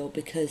 I feel,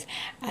 because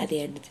at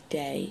the end of the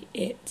day,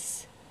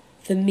 it's,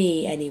 for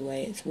me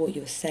anyway, it's what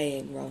you're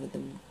saying rather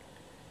than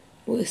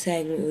what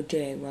you're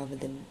doing rather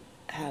than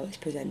how it's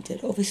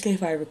presented. Obviously,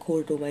 if I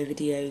recorded all my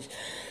videos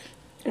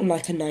on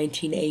like a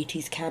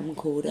 1980s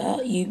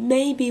camcorder, you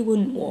maybe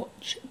wouldn't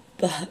watch,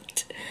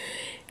 but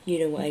you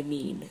know what I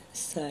mean.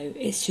 So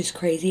it's just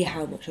crazy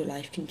how much your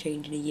life can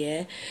change in a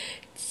year.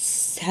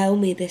 Tell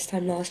me this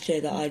time last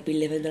year that I'd be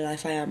living the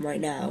life I am right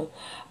now,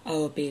 I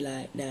would be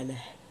like, no,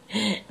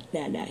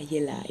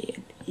 you're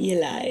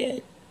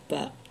lying.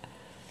 But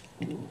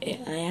I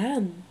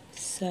am.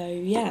 So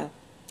yeah.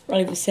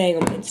 I was saying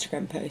on my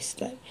Instagram post,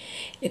 like,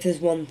 if there's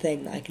one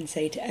thing that I can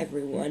say to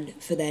everyone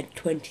for their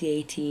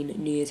 2018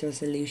 New Year's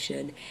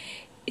resolution,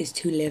 is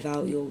to live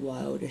out your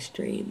wildest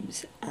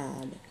dreams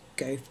and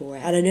go for it.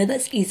 And I know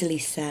that's easily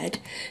said,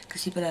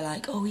 because people are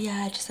like, oh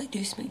yeah, just like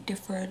do something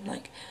different,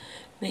 like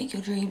make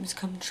your dreams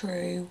come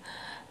true.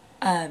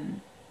 But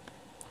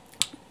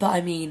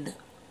I mean,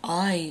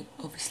 I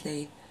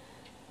obviously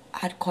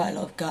had quite a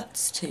lot of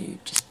guts to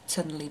just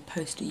suddenly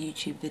post a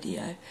YouTube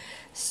video,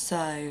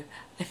 so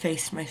I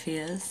faced my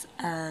fears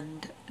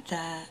and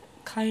they're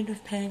kind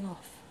of paying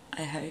off,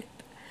 I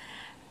hope.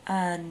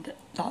 And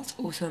that's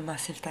also a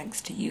massive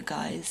thanks to you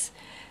guys,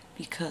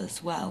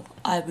 because, well,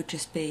 I would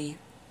just be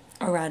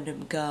a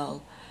random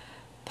girl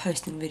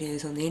posting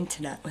videos on the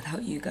internet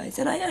without you guys,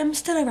 and I am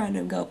still a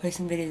random girl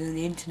posting videos on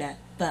the internet,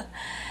 but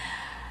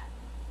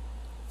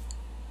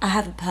I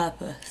have a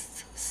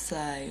purpose,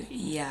 so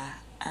yeah.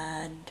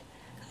 And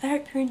I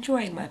hope you're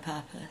enjoying my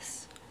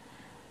purpose.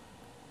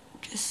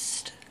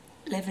 Just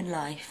living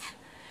life,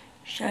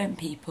 showing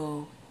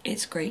people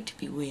it's great to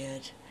be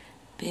weird,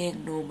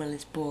 being normal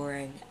is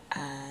boring,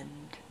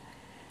 and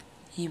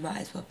you might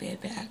as well be a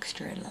bit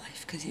extra in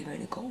life because you've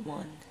only got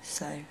one,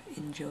 so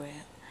enjoy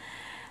it.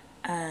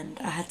 And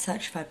I had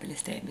such a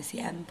fabulous day at Missy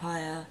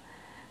Empire.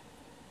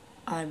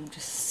 I'm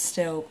just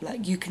still,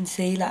 like, you can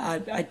see,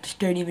 like, I just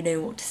don't even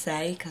know what to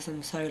say because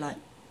I'm so, like,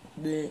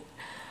 bleh.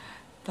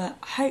 But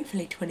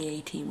hopefully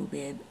 2018 will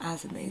be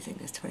as amazing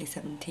as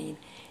 2017,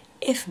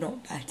 if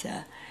not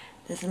better.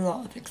 There's a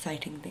lot of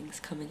exciting things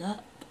coming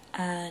up,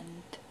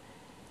 and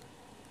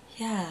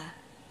yeah,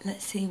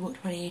 let's see what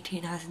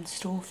 2018 has in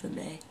store for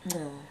me.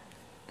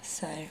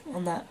 So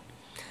on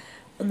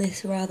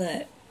this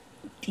rather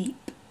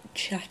deep,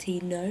 chatty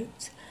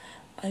note,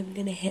 I'm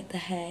gonna hit the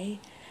hay,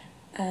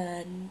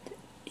 and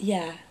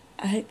yeah,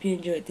 I hope you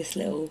enjoyed this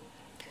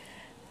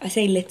I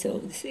say little,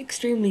 this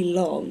extremely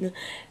long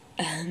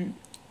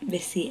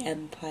Missy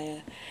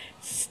Empire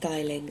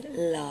styling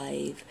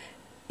live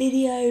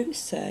video.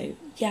 So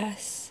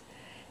yes,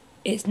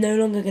 it's no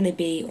longer going to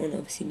be on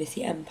obviously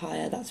Missy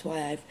Empire, that's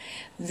why I've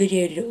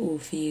videoed it all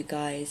for you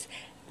guys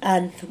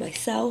and for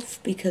myself,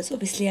 because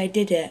obviously I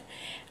did it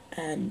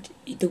and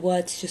the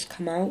words just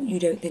come out, you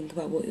don't think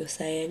about what you're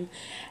saying.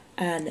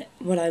 And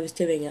when I was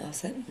doing it, I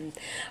was like,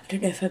 I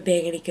don't know if I'm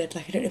being any good,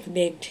 like I don't know if I'm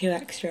being too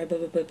extra, blah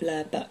blah blah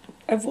blah, but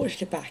I've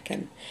watched it back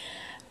and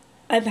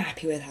I'm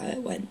happy with how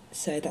it went,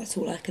 so that's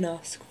all I can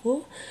ask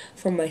for,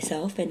 from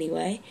myself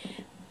anyway.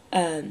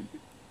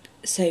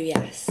 So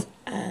yes,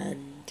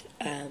 and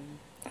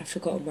I've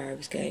forgotten where I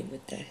was going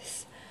with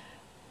this.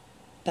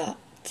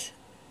 but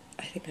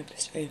I think I'm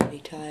just overly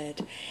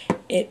tired.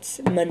 It's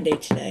Monday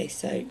today,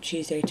 so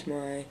Tuesday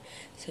tomorrow,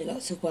 so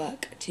lots of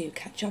work to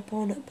catch up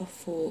on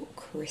before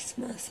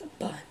Christmas,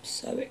 but I'm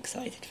so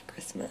excited for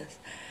Christmas.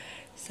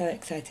 So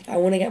excited. I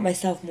want to get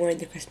myself more in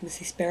the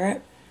Christmassy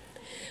spirit,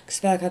 because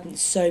I feel like I've been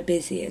so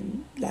busy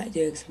and like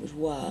doing so much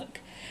work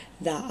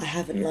that I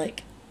haven't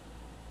like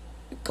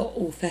got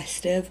all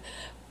festive.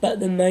 But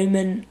the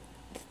moment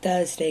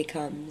Thursday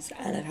comes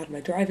and I've had my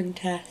driving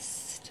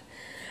test,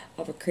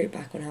 I'll recruit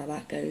back on how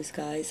that goes,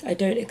 guys. I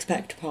don't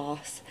expect to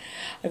pass.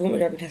 I've got my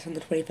driving test on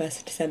the 21st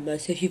of December,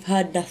 so if you've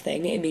heard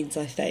nothing, it means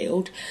I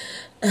failed.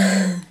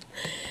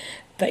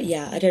 But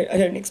yeah, I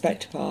don't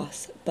expect to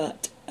pass.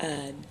 But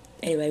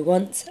anyway,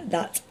 once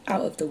that's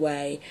out of the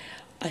way,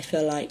 I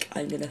feel like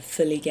I'm going to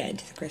fully get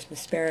into the Christmas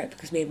spirit,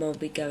 because me and Mum will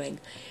be going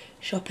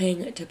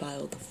shopping to buy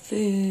all the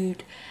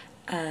food,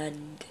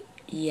 and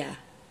yeah,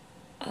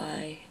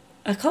 I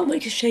can't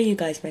wait to show you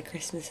guys my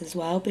Christmas as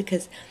well,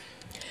 because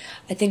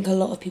I think a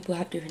lot of people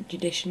have different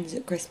traditions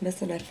at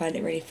Christmas, and I find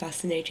it really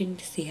fascinating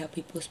to see how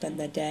people spend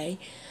their day.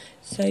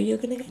 So you're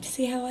going to get to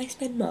see how I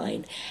spend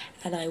mine,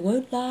 and I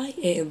won't lie,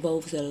 it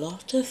involves a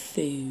lot of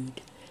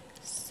food.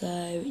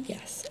 So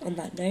yes, on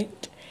that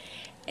note,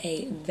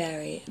 a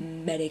very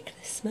Merry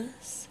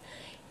Christmas,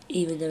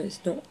 even though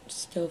it's not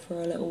still for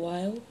a little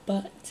while.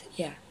 But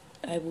yeah,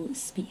 I will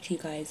speak to you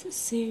guys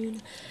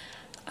soon.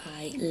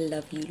 I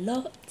love you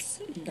lots.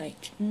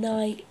 Night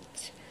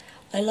night.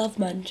 I love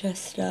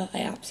Manchester, I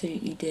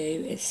absolutely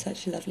do. It's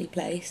such a lovely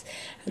place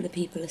and the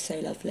people are so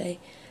lovely.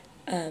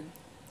 But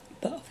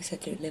obviously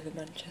I don't live in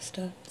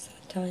Manchester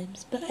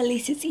sometimes, but at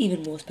least it's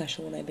even more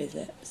special when I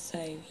visit.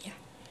 So yeah,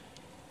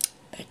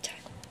 bedtime.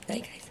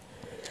 Night guys.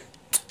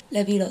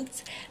 Love you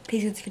lots.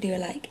 Please give this video a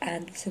like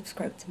and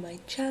subscribe to my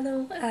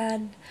channel,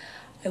 and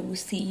I will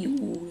see you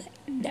all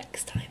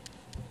next time.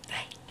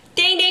 Bye.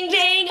 Ding ding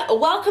ding!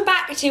 Welcome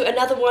back to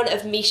another one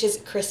of Misha's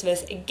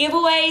Christmas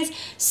giveaways.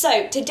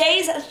 So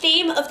today's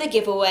theme of the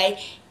giveaway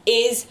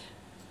is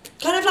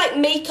kind of like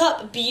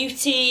makeup,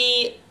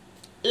 beauty,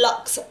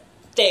 luxe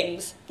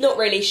things. Not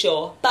really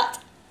sure,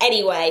 but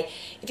anyway,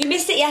 if you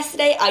missed it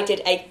yesterday, I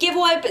did a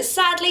giveaway, but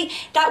sadly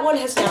that one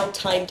has now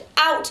timed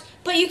out,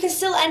 but you can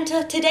still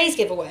enter today's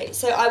giveaway.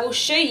 So I will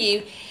show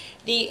you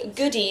the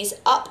goodies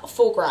up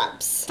for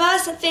grabs.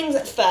 First things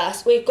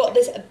first, we've got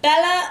this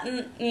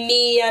Bella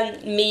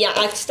Mia,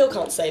 I still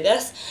can't say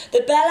this,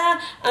 the Bella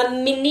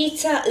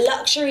Minita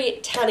Luxury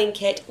Tanning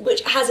Kit,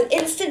 which has an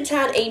instant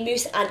tan, a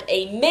mousse and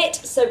a mitt,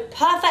 so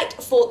perfect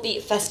for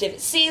the festive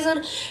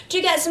season to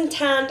get some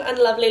tanned and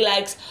lovely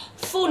legs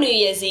for New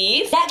Year's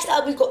Eve. Next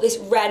up, we've got this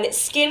Ren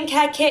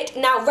skincare kit.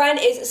 Now Ren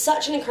is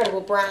such an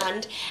incredible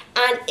brand,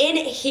 and in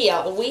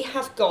here we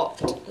have got,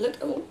 look,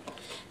 oh,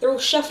 they're all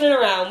shuffling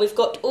around. We've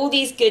got all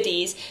these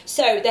goodies.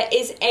 So there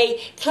is a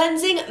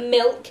cleansing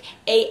milk,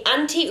 a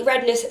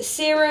anti-redness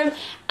serum,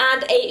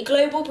 and a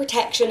global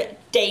protection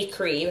day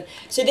cream.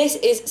 So this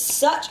is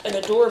such an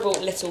adorable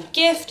little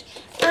gift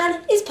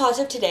and is part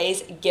of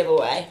today's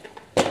giveaway.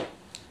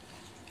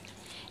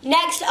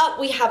 Next up,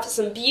 we have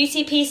some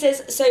beauty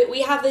pieces. So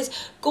we have this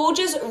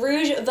gorgeous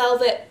Rouge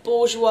Velvet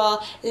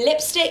Bourgeois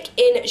lipstick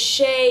in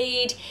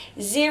shade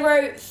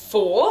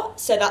 04.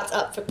 So that's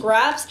up for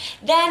grabs.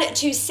 Then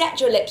to set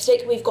your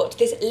lipstick, we've got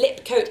this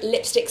Lip Coat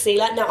lipstick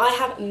sealer. Now I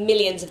have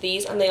millions of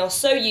these and they are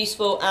so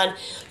useful, and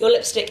your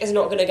lipstick is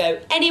not going to go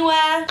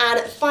anywhere.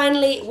 And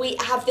finally, we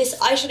have this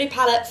eyeshadow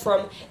palette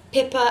from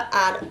Pippa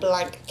and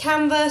Blank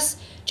Canvas.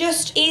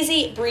 Just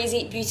easy,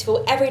 breezy,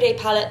 beautiful, everyday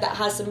palette that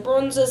has some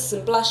bronzers,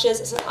 some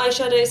blushes, some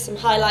eyeshadows, some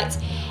highlights,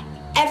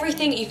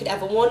 everything you could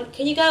ever want.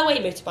 Can you go away,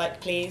 motorbike,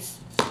 please?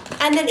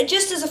 And then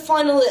just as a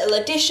final little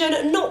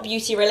addition, not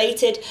beauty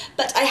related,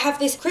 but I have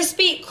this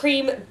Krispy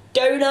Kreme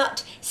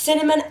donut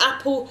cinnamon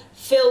apple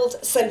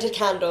filled scented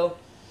candle.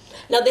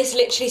 Now this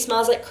literally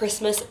smells like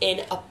Christmas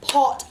in a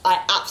pot.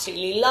 I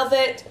absolutely love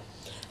it.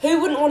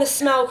 Who wouldn't want to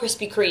smell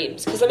Krispy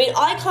Kremes? Because I mean,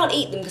 I can't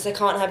eat them because I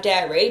can't have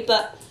dairy,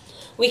 but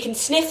we can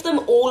sniff them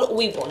all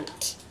we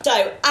want.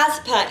 So, as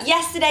per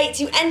yesterday,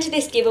 to enter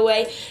this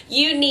giveaway,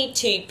 you need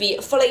to be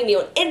following me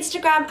on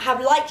Instagram,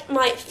 have liked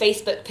my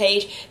Facebook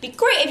page. It'd be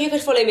great if you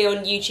could follow me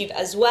on YouTube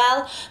as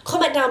well.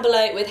 Comment down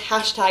below with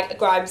hashtag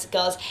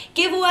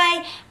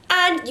GrimesGirlsGiveaway,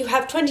 and you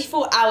have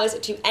 24 hours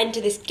to enter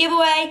this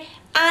giveaway.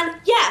 And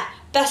yeah,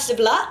 best of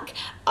luck.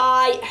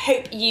 I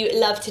hope you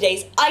love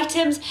today's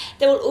items.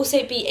 There will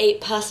also be a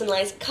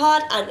personalised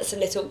card and some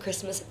little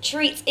Christmas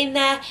treats in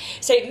there.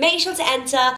 So make sure to enter.